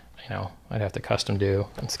 you know, I'd have to custom do.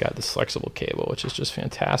 It's got this flexible cable, which is just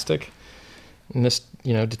fantastic. And this,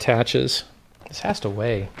 you know, detaches. This has to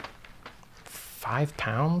weigh 5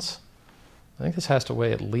 pounds. I think this has to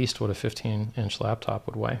weigh at least what a 15-inch laptop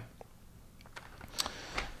would weigh.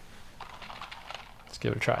 Let's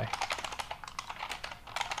give it a try.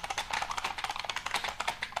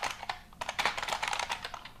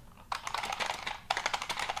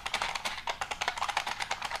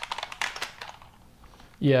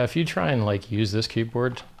 Yeah, if you try and like use this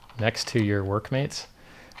keyboard next to your workmates,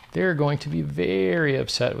 they're going to be very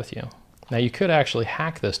upset with you. Now you could actually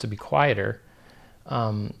hack this to be quieter.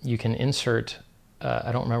 You can insert,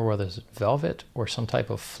 I don't remember whether it's velvet or some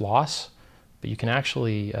type of floss, but you can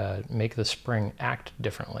actually make the spring act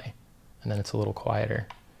differently, and then it's a little quieter.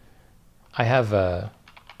 I have a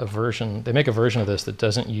version, they make a version of this that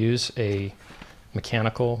doesn't use a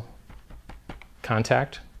mechanical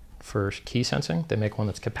contact for key sensing. They make one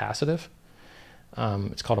that's capacitive.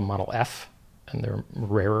 It's called a Model F, and they're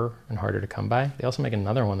rarer and harder to come by. They also make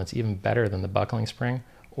another one that's even better than the buckling spring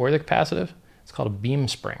or the capacitive. It's called a beam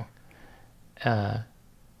spring. And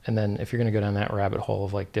then if you're going to go down that rabbit hole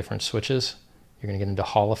of like different switches, you're going to get into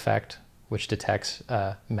Hall effect, which detects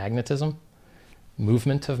magnetism,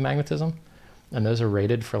 movement of magnetism. And those are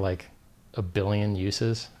rated for like 1 billion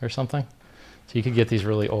uses or something. So you could get these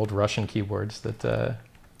really old Russian keyboards that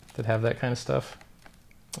have that kind of stuff.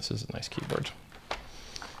 This is a nice keyboard.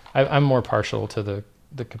 I'm more partial to the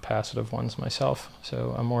capacitive ones myself.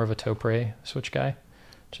 So I'm more of a Topre switch guy,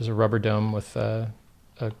 which is a rubber dome with a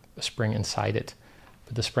spring inside it.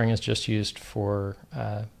 But the spring is just used for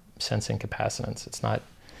sensing capacitance. It's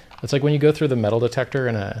like when you go through the metal detector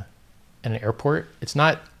in an airport, it's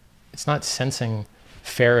not sensing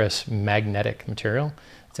ferrous magnetic material.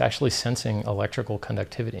 It's actually sensing electrical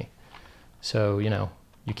conductivity. So,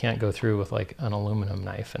 you can't go through with like an aluminum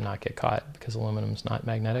knife and not get caught because aluminum's not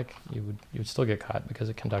magnetic. You would still get caught because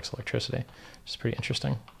it conducts electricity, which is pretty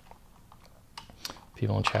interesting.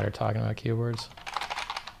 People in chat are talking about keyboards.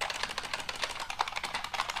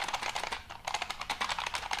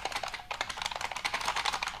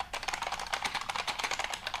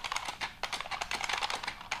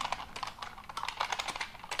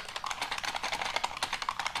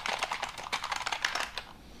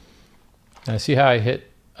 And I see how I hit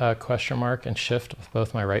question mark and shift with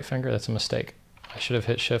both my right finger. That's a mistake. I should have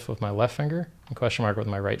hit shift with my left finger and question mark with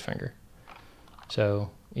my right finger. So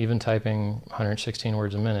even typing 116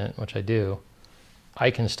 words a minute, which I do, I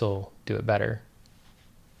can still do it better,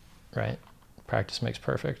 right? Practice makes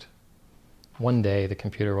perfect. One day the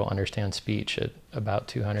computer will understand speech at about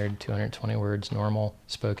 200, 220 words normal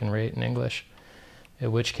spoken rate in English,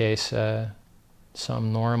 in which case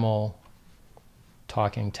some normal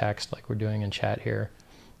talking text like we're doing in chat here,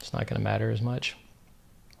 it's not going to matter as much.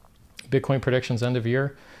 Bitcoin predictions end of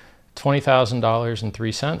year,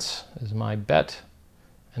 $20,003 is my bet.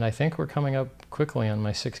 And I think we're coming up quickly on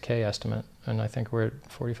my 6K estimate. And I think we're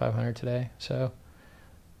at 4,500 today. So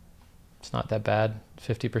it's not that bad.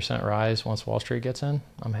 50% rise once Wall Street gets in.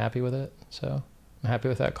 I'm happy with it. So I'm happy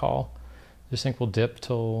with that call. I just think we'll dip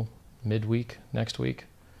till midweek next week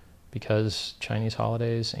because Chinese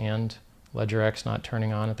holidays and LedgerX not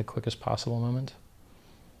turning on at the quickest possible moment.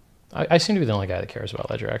 I seem to be the only guy that cares about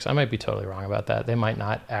LedgerX. I might be totally wrong about that. They might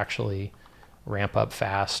not actually ramp up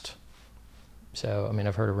fast. So, I mean,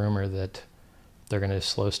 I've heard a rumor that they're going to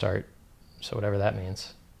slow start. So whatever that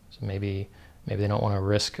means. So maybe they don't want to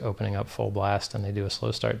risk opening up full blast and they do a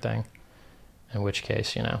slow start thing. In which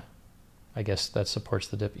case, I guess that supports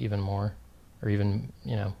the dip even more. Or even,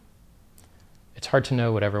 it's hard to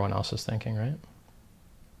know what everyone else is thinking, right?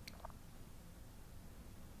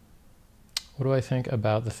 What do I think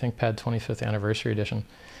about the ThinkPad 25th anniversary edition?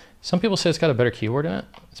 Some people say it's got a better keyboard in it.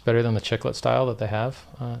 It's better than the chiclet style that they have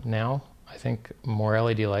now. I think more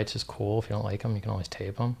LED lights is cool. If you don't like them, you can always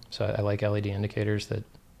tape them. So I like LED indicators that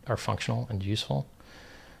are functional and useful.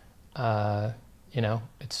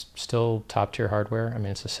 It's still top tier hardware. I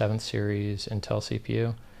mean, it's a 7th series Intel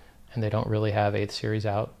CPU, and they don't really have 8th series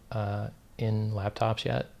out in laptops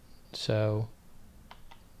yet. So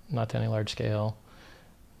not to any large scale.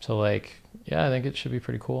 So I think it should be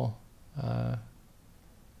pretty cool. I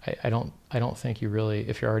don't think you really,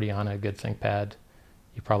 if you're already on a good ThinkPad,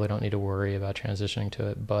 you probably don't need to worry about transitioning to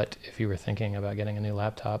it. But if you were thinking about getting a new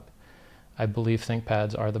laptop, I believe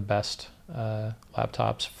ThinkPads are the best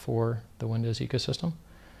laptops for the Windows ecosystem,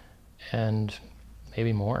 and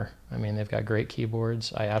maybe more. I mean, they've got great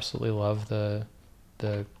keyboards. I absolutely love the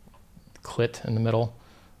clit in the middle.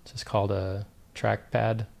 It's just called a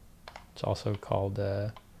trackpad. It's also called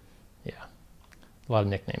a lot of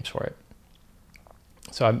nicknames for it.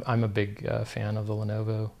 So I'm a big fan of the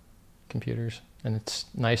Lenovo computers, and it's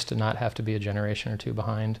nice to not have to be a generation or two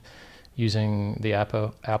behind using the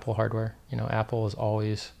Apple hardware. Apple is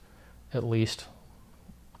always at least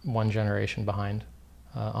one generation behind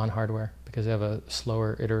on hardware because they have a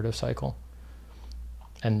slower iterative cycle.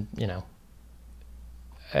 And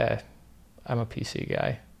I'm a PC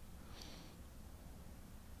guy.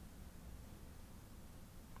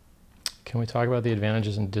 Can we talk about the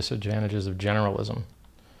advantages and disadvantages of generalism?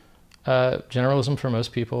 Generalism for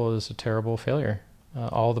most people is a terrible failure.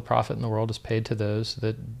 All the profit in the world is paid to those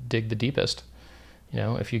that dig the deepest.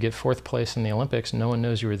 If you get 4th place in the Olympics, no one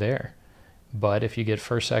knows you were there. But if you get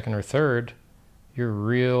 1st, 2nd, or 3rd, you're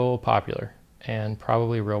real popular and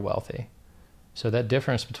probably real wealthy. So that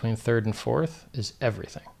difference between 3rd and 4th is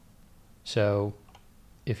everything. So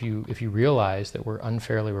if you realize that we're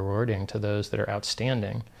unfairly rewarding to those that are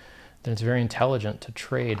outstanding, then it's very intelligent to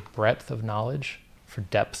trade breadth of knowledge for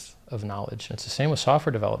depth of knowledge. And it's the same with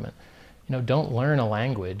software development. Don't learn a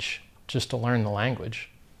language just to learn the language.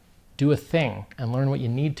 Do a thing and learn what you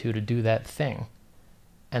need to do that thing.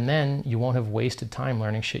 And then you won't have wasted time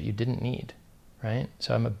learning shit you didn't need, right?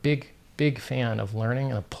 So I'm a big, big fan of learning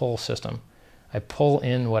in a pull system. I pull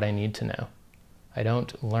in what I need to know. I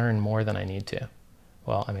don't learn more than I need to.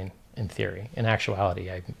 Well, I mean, in theory. In actuality,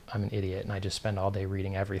 I'm an idiot and I just spend all day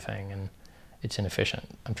reading everything and it's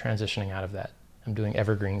inefficient. I'm transitioning out of that. I'm doing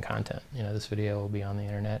evergreen content. This video will be on the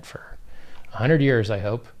internet for 100 years, I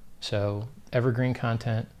hope. So evergreen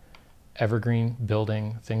content, evergreen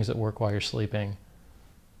building, things that work while you're sleeping.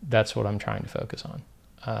 That's what I'm trying to focus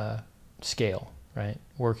on. Scale, right?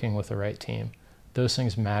 Working with the right team. Those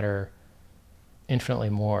things matter infinitely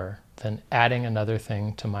more than adding another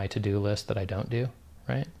thing to my to-do list that I don't do,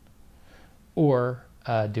 right? Or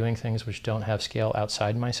doing things which don't have scale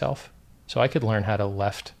outside myself. So I could learn how to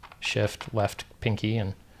left shift, left pinky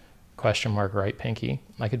and question mark right pinky.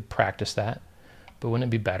 I could practice that. But wouldn't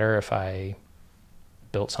it be better if I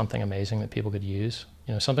built something amazing that people could use?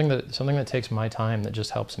 Something that takes my time that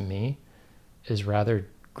just helps me is rather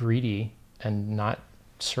greedy and not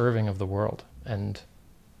serving of the world. And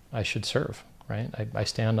I should serve, right? I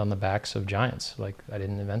stand on the backs of giants. Like, I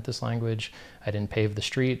didn't invent this language. I didn't pave the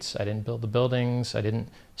streets. I didn't build the buildings. I didn't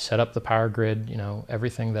set up the power grid.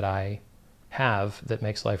 Everything that I have that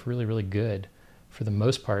makes life really, really good, for the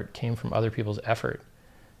most part, came from other people's effort.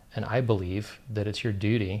 And I believe that it's your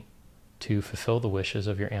duty to fulfill the wishes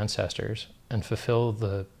of your ancestors and fulfill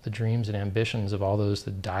the dreams and ambitions of all those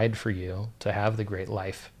that died for you to have the great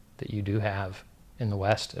life that you do have in the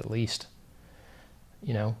West, at least.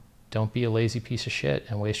 Don't be a lazy piece of shit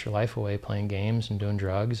and waste your life away playing games and doing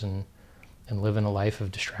drugs and living a life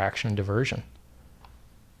of distraction and diversion.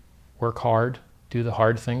 Work hard, do the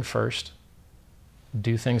hard thing first,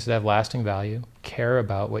 do things that have lasting value, care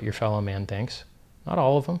about what your fellow man thinks. Not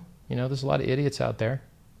all of them. There's a lot of idiots out there.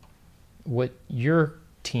 What your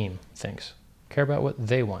team thinks. Care about what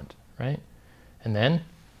they want, right? And then,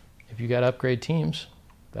 if you got to upgrade teams,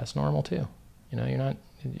 that's normal too.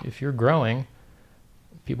 If you're growing,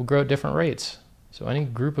 people grow at different rates. So any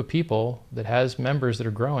group of people that has members that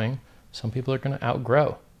are growing, some people are going to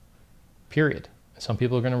outgrow, period. Some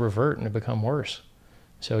people are going to revert and become worse.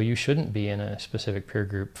 So you shouldn't be in a specific peer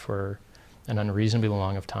group for an unreasonably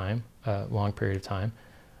long period of time.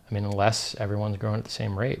 I mean, unless everyone's growing at the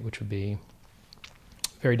same rate, which would be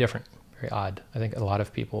very different, very odd. I think a lot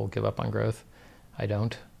of people give up on growth. I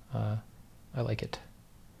don't. I like it.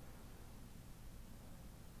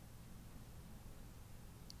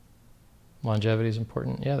 Longevity is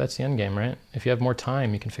important. Yeah, that's the end game, right? If you have more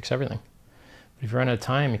time, you can fix everything. But if you run out of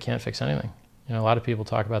time, you can't fix anything. A lot of people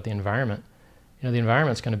talk about the environment. The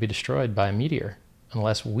environment's going to be destroyed by a meteor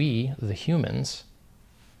unless we, the humans,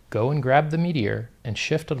 go and grab the meteor and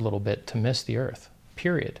shift it a little bit to miss the Earth,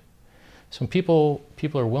 period. So when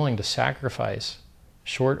people are willing to sacrifice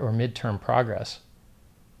short or mid-term progress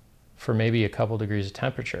for maybe a couple degrees of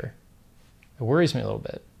temperature, it worries me a little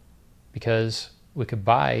bit, because we could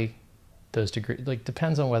buy those degrees. Like,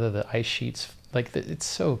 depends on whether the ice sheets, it's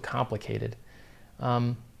so complicated.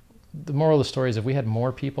 The moral of the story is, if we had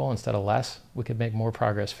more people instead of less, we could make more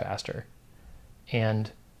progress faster.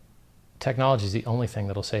 And technology is the only thing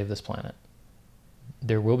that'll save this planet.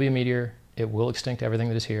 There will be a meteor. It will extinct everything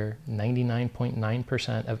that is here.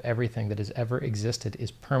 99.9% of everything that has ever existed is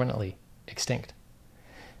permanently extinct.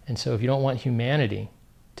 And so if you don't want humanity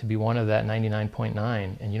to be one of that 99.9,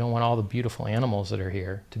 and you don't want all the beautiful animals that are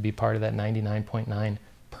here to be part of that 99.9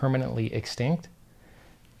 permanently extinct,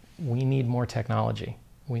 we need more technology.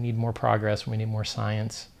 We need more progress. We need more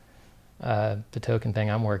science. The token thing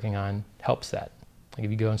I'm working on helps that. Like,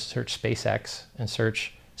 if you go and search SpaceX and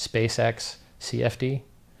search SpaceX CFD,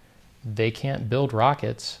 they can't build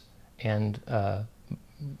rockets and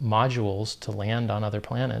modules to land on other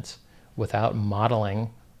planets without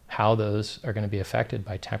modeling how those are going to be affected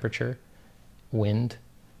by temperature, wind.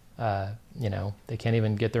 They can't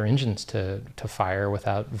even get their engines to fire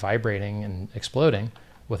without vibrating and exploding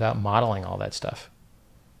without modeling all that stuff.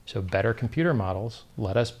 So better computer models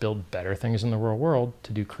let us build better things in the real world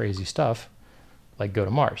to do crazy stuff, like go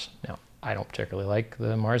to Mars. Now, I don't particularly like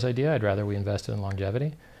the Mars idea. I'd rather we invested in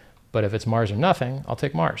longevity. But if it's Mars or nothing, I'll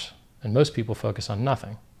take Mars. And most people focus on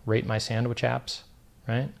nothing. Rate my sandwich apps,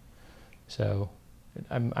 right? So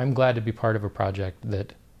I'm glad to be part of a project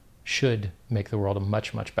that should make the world a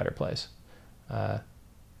much, much better place.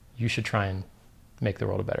 You should try and make the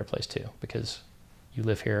world a better place too, because you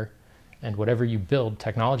live here, and whatever you build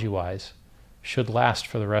technology-wise should last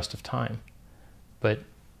for the rest of time. But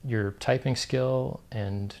your typing skill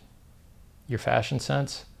and your fashion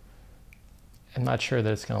sense, I'm not sure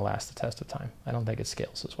that it's going to last the test of time. I don't think it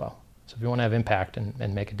scales as well. So if you want to have impact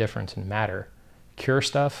and make a difference and matter, cure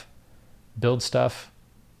stuff, build stuff,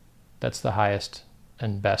 that's the highest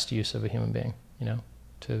and best use of a human being, you know,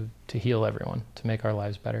 to heal everyone, to make our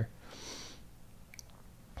lives better.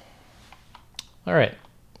 All right,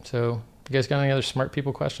 so you guys got any other smart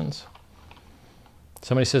people questions?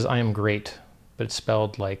 Somebody says, I am great, but it's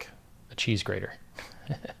spelled like a cheese grater.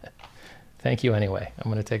 Thank you anyway.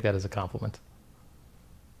 I'm going to take that as a compliment.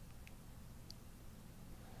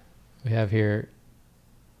 We have here,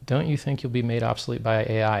 don't you think you'll be made obsolete by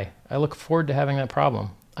AI? I look forward to having that problem.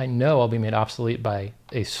 I know I'll be made obsolete by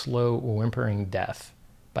a slow, whimpering death,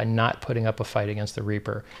 by not putting up a fight against the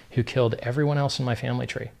Reaper, who killed everyone else in my family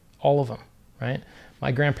tree. All of them, right?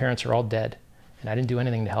 My grandparents are all dead, and I didn't do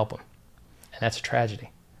anything to help them. And that's a tragedy,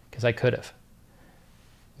 because I could have.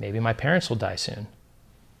 Maybe my parents will die soon.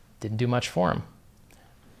 Didn't do much for them.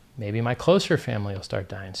 Maybe my closer family will start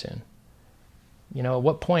dying soon. You know, at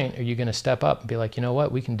what point are you going to step up and be like, you know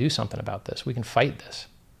what, we can do something about this. We can fight this,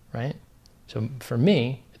 right? So for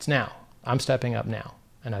me, it's now. I'm stepping up now.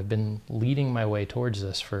 And I've been leading my way towards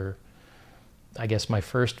this for, I guess my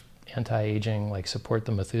first anti-aging, like support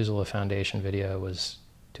the Methuselah Foundation video was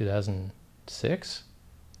 2006,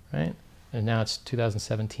 right? And now it's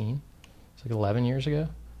 2017. It's like 11 years ago.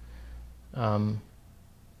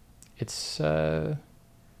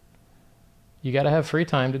 You got to have free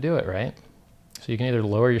time to do it, right? So you can either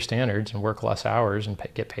lower your standards and work less hours and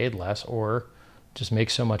get paid less, or just make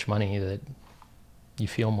so much money that you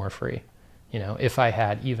feel more free. You know, if I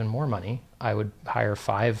had even more money, I would hire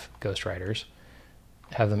 5 ghostwriters,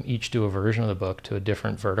 have them each do a version of the book to a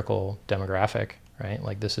different vertical demographic, right?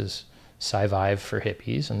 Like this is Sci-Vive for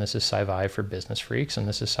hippies, and this is Sci-Vive for business freaks, and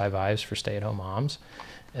this is Sci-Vives for stay-at-home moms.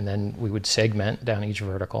 And then we would segment down each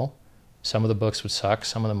vertical. Some of the books would suck,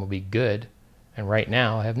 some of them would be good. And right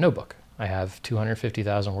now I have no book. I have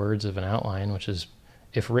 250,000 words of an outline, which is,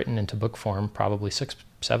 if written into book form, probably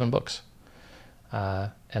 6-7 books.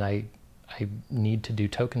 And I need to do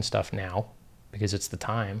token stuff now because it's the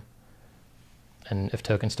time. And if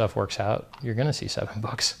token stuff works out, you're going to see 7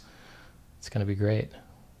 books. It's going to be great.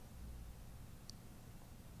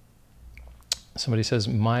 Somebody says,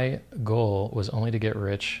 my goal was only to get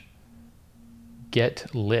rich,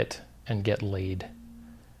 get lit, and get laid.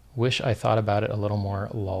 Wish I thought about it a little more,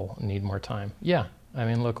 lol, need more time. Yeah, I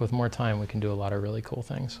mean, look, with more time, we can do a lot of really cool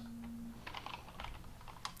things.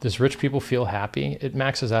 Does rich people feel happy? It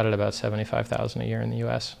maxes out at about $75,000 a year in the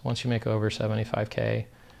US. Once you make over 75K,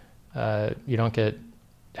 you don't get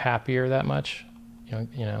happier that much.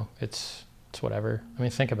 You know, it's whatever. I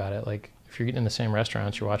mean, think about it. Like, if you're eating in the same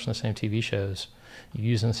restaurants, you're watching the same TV shows, you're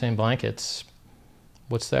using the same blankets,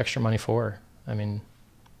 what's the extra money for? I mean,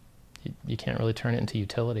 you can't really turn it into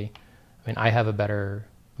utility. I mean, I have a better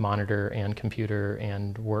monitor and computer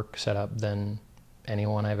and work setup than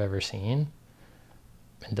anyone I've ever seen.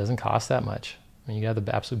 It doesn't cost that much. I mean, you got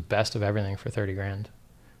the absolute best of everything for 30 grand.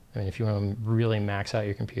 I mean, if you want to really max out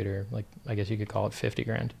your computer, like, I guess you could call it 50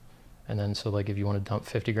 grand. And then, so like, if you want to dump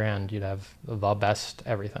 50 grand, you'd have the best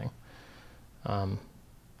everything.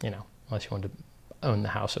 You know, unless you wanted to own the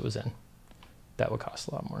house it was in. That would cost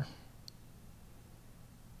a lot more.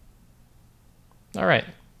 All right,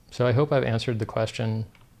 so I hope I've answered the question,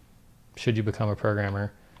 should you become a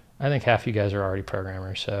programmer? I think half you guys are already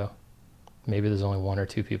programmers, so maybe there's only 1 or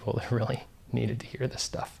 2 people that really needed to hear this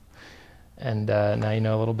stuff. And now you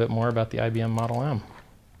know a little bit more about the IBM Model M.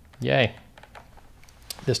 Yay.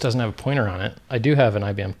 This doesn't have a pointer on it. I do have an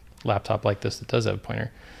IBM laptop like this that does have a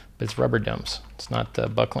pointer, but it's rubber domes. It's not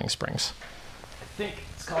buckling springs. I think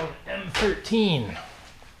it's called M13.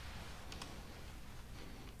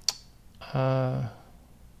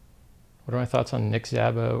 What are my thoughts on Nick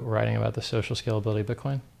Szabo writing about the social scalability of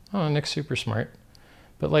Bitcoin? Oh, Nick's super smart.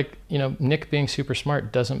 But like, you know, Nick being super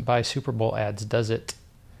smart doesn't buy Super Bowl ads, does it?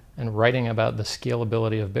 And writing about the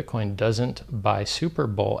scalability of Bitcoin doesn't buy Super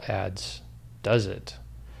Bowl ads, does it?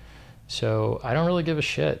 So I don't really give a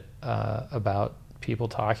shit about people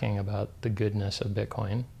talking about the goodness of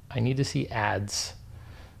Bitcoin. I need to see ads.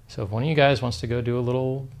 So if one of you guys wants to go do a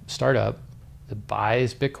little startup that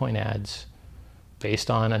buys Bitcoin ads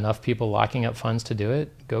based on enough people locking up funds to do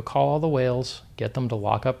it, go call all the whales, get them to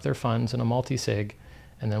lock up their funds in a multi-sig,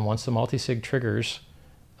 and then once the multi-sig triggers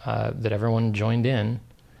that everyone joined in,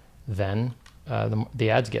 then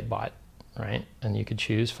the ads get bought, right? And you could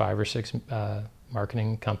choose 5 or 6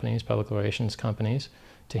 marketing companies, public relations companies,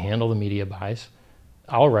 to handle the media buys.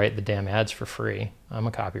 I'll write the damn ads for free. I'm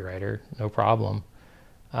a copywriter, no problem.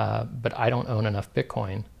 But I don't own enough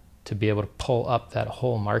Bitcoin to be able to pull up that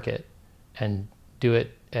whole market and do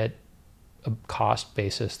it at a cost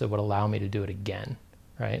basis that would allow me to do it again,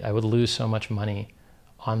 right? I would lose so much money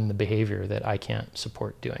on the behavior that I can't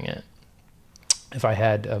support doing it. If I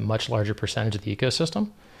had a much larger percentage of the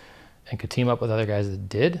ecosystem and could team up with other guys that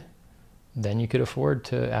did, then you could afford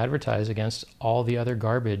to advertise against all the other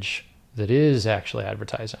garbage that is actually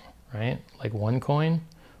advertising, right? Like OneCoin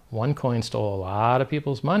stole a lot of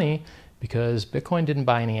people's money because Bitcoin didn't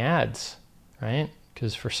buy any ads, right?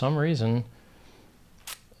 Because for some reason,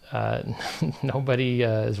 nobody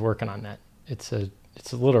is working on that. It's a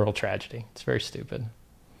literal tragedy. It's very stupid.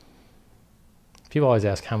 People always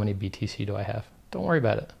ask, how many BTC do I have? Don't worry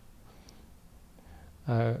about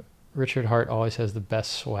it. Richard Hart always has the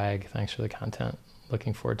best swag. Thanks for the content.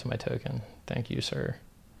 Looking forward to my token. Thank you, sir.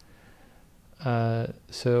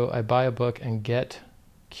 So I buy a book and get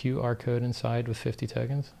QR code inside with 50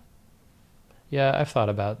 tokens. Yeah, I've thought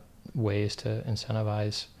about ways to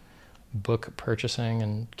incentivize book purchasing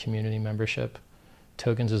and community membership.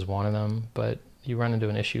 Tokens is one of them, but you run into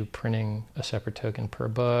an issue printing a separate token per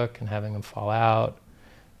book and having them fall out.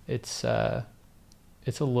 It's a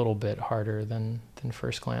little bit harder than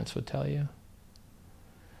first glance would tell you.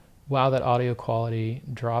 Wow, that audio quality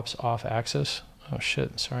drops off axis. Oh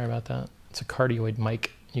shit, sorry about that. It's a cardioid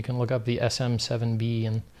mic. You can look up the SM7B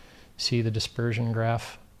and see the dispersion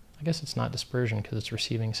graph. I guess it's not dispersion because it's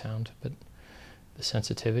receiving sound, but the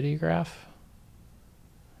sensitivity graph.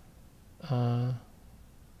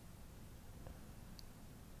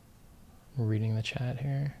 Reading the chat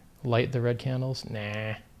here. Light the red candles? Nah,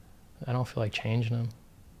 I don't feel like changing them.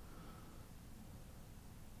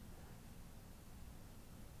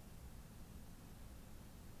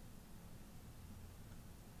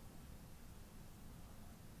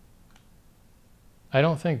 I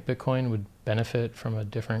don't think Bitcoin would benefit from a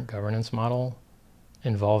different governance model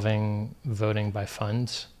involving voting by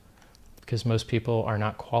funds, because most people are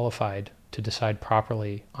not qualified to decide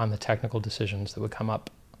properly on the technical decisions that would come up.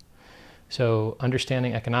 So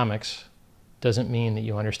understanding economics doesn't mean that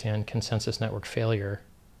you understand consensus network failure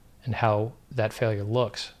and how that failure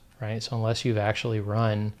looks, right? So unless you've actually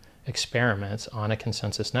run experiments on a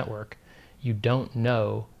consensus network, you don't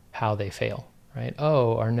know how they fail, right?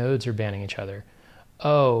 Oh, our nodes are banning each other.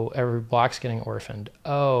 Oh, every block's getting orphaned.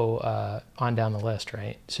 Oh, on down the list,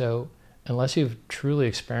 right? So unless you've truly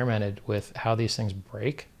experimented with how these things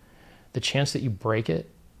break, the chance that you break it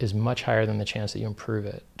is much higher than the chance that you improve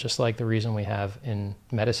it. Just like the reason we have in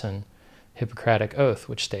medicine Hippocratic Oath,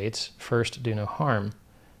 which states, first do no harm,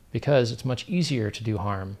 because it's much easier to do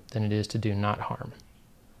harm than it is to do not harm.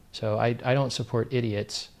 So I don't support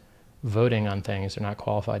idiots voting on things they're not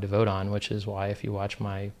qualified to vote on, which is why if you watch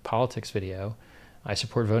my politics video, I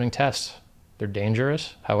support voting tests. They're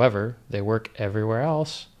dangerous. However, they work everywhere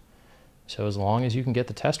else. So as long as you can get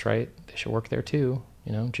the test right, they should work there too.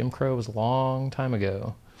 You know, Jim Crow was a long time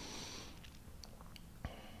ago.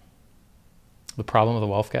 The problem with the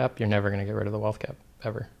wealth gap, you're never going to get rid of the wealth gap,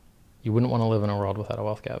 ever. You wouldn't want to live in a world without a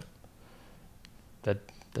wealth gap.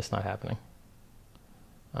 That's not happening.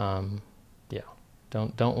 Yeah,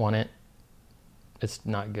 don't want it. It's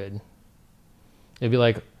not good. It'd be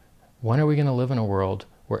like, when are we going to live in a world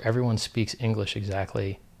where everyone speaks English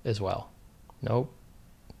exactly as well? Nope,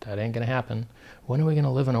 that ain't going to happen. When are we going to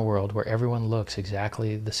live in a world where everyone looks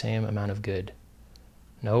exactly the same amount of good?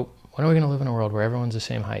 Nope. When are we going to live in a world where everyone's the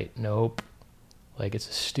same height? Nope. Like, it's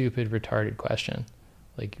a stupid, retarded question.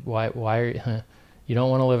 Like, why are you, you don't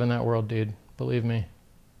want to live in that world, dude. Believe me.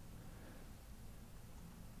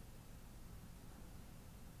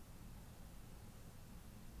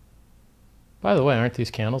 By the way, aren't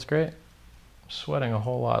these candles great? I'm sweating a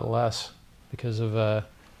whole lot less because of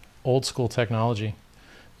old school technology.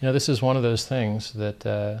 You know, this is one of those things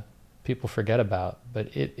that people forget about,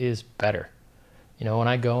 but it is better. You know, when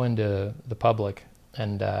I go into the public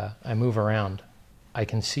and I move around, I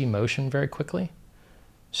can see motion very quickly.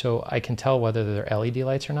 So I can tell whether they're LED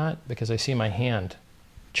lights or not because I see my hand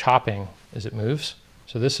chopping as it moves.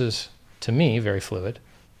 So this is, to me, very fluid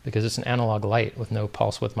because it's an analog light with no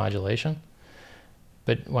pulse width modulation.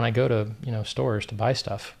 But when I go to, you know, stores to buy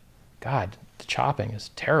stuff, God, the chopping is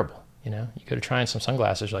terrible. You know, you go to try on some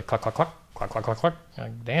sunglasses, you're like, cluck, cluck, cluck, cluck, cluck, cluck, cluck. You're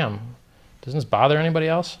like, damn, doesn't this bother anybody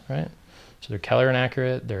else, right? So they're color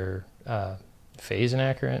inaccurate, they're phase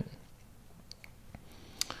inaccurate.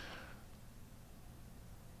 I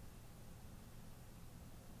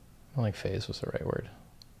don't think phase was the right word.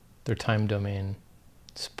 Their time domain,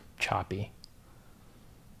 it's choppy.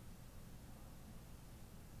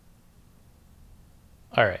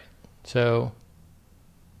 All right, so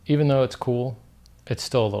even though it's cool, it's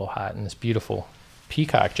still a little hot in this beautiful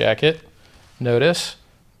peacock jacket. Notice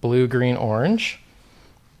blue, green, orange.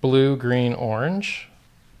 blue, green, orange,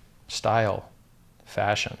 style,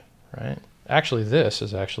 fashion, right? Actually, this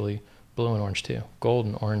is actually blue and orange too. Gold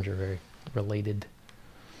and orange are very related.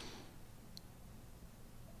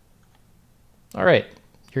 All right,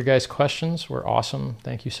 your guys' questions were awesome.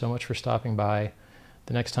 Thank you so much for stopping by.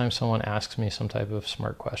 The next time someone asks me some type of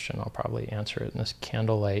smart question, I'll probably answer it in this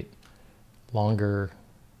candlelight, longer,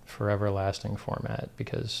 forever lasting format,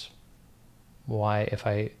 because why, if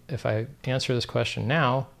I answer this question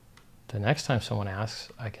now, the next time someone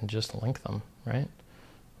asks, I can just link them, right?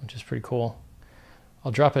 Which is pretty cool.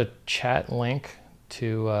 I'll drop a chat link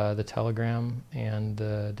to the Telegram and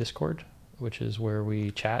the Discord, which is where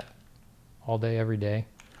we chat all day, every day.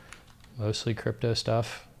 Mostly crypto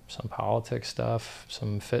stuff, some politics stuff,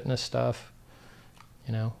 some fitness stuff.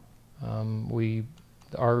 You know,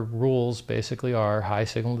 our rules basically are high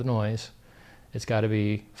signal to noise. It's got to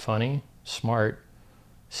be funny, smart,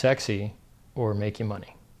 sexy, or make you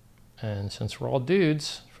money. And since we're all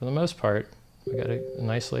dudes, for the most part, we got a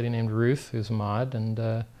nice lady named Ruth who's a mod,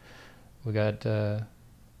 and we got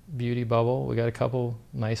Beauty Bubble. We got a couple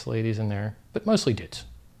nice ladies in there, but mostly dudes.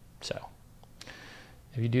 So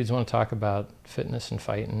if you dudes want to talk about fitness and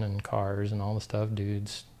fighting and cars and all the stuff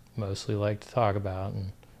dudes mostly like to talk about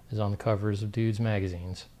and is on the covers of dudes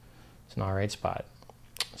magazines, it's an all right spot.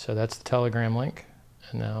 So that's the Telegram link,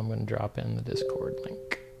 and now I'm going to drop in the Discord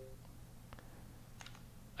link.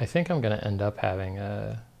 I think I'm going to end up having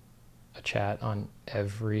a chat on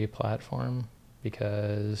every platform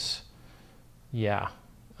because, yeah,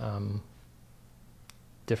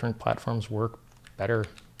 different platforms work better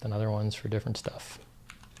than other ones for different stuff.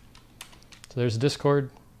 So there's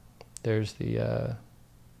Discord, there's the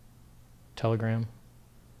Telegram.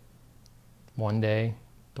 One day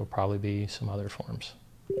there'll probably be some other forms.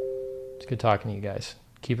 It's good talking to you guys.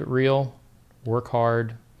 Keep it real, work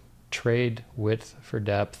hard, trade width for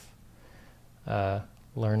depth,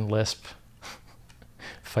 learn Lisp,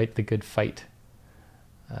 fight the good fight.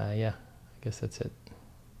 Yeah, I guess that's it.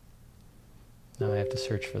 Now I have to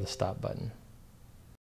search for the stop button.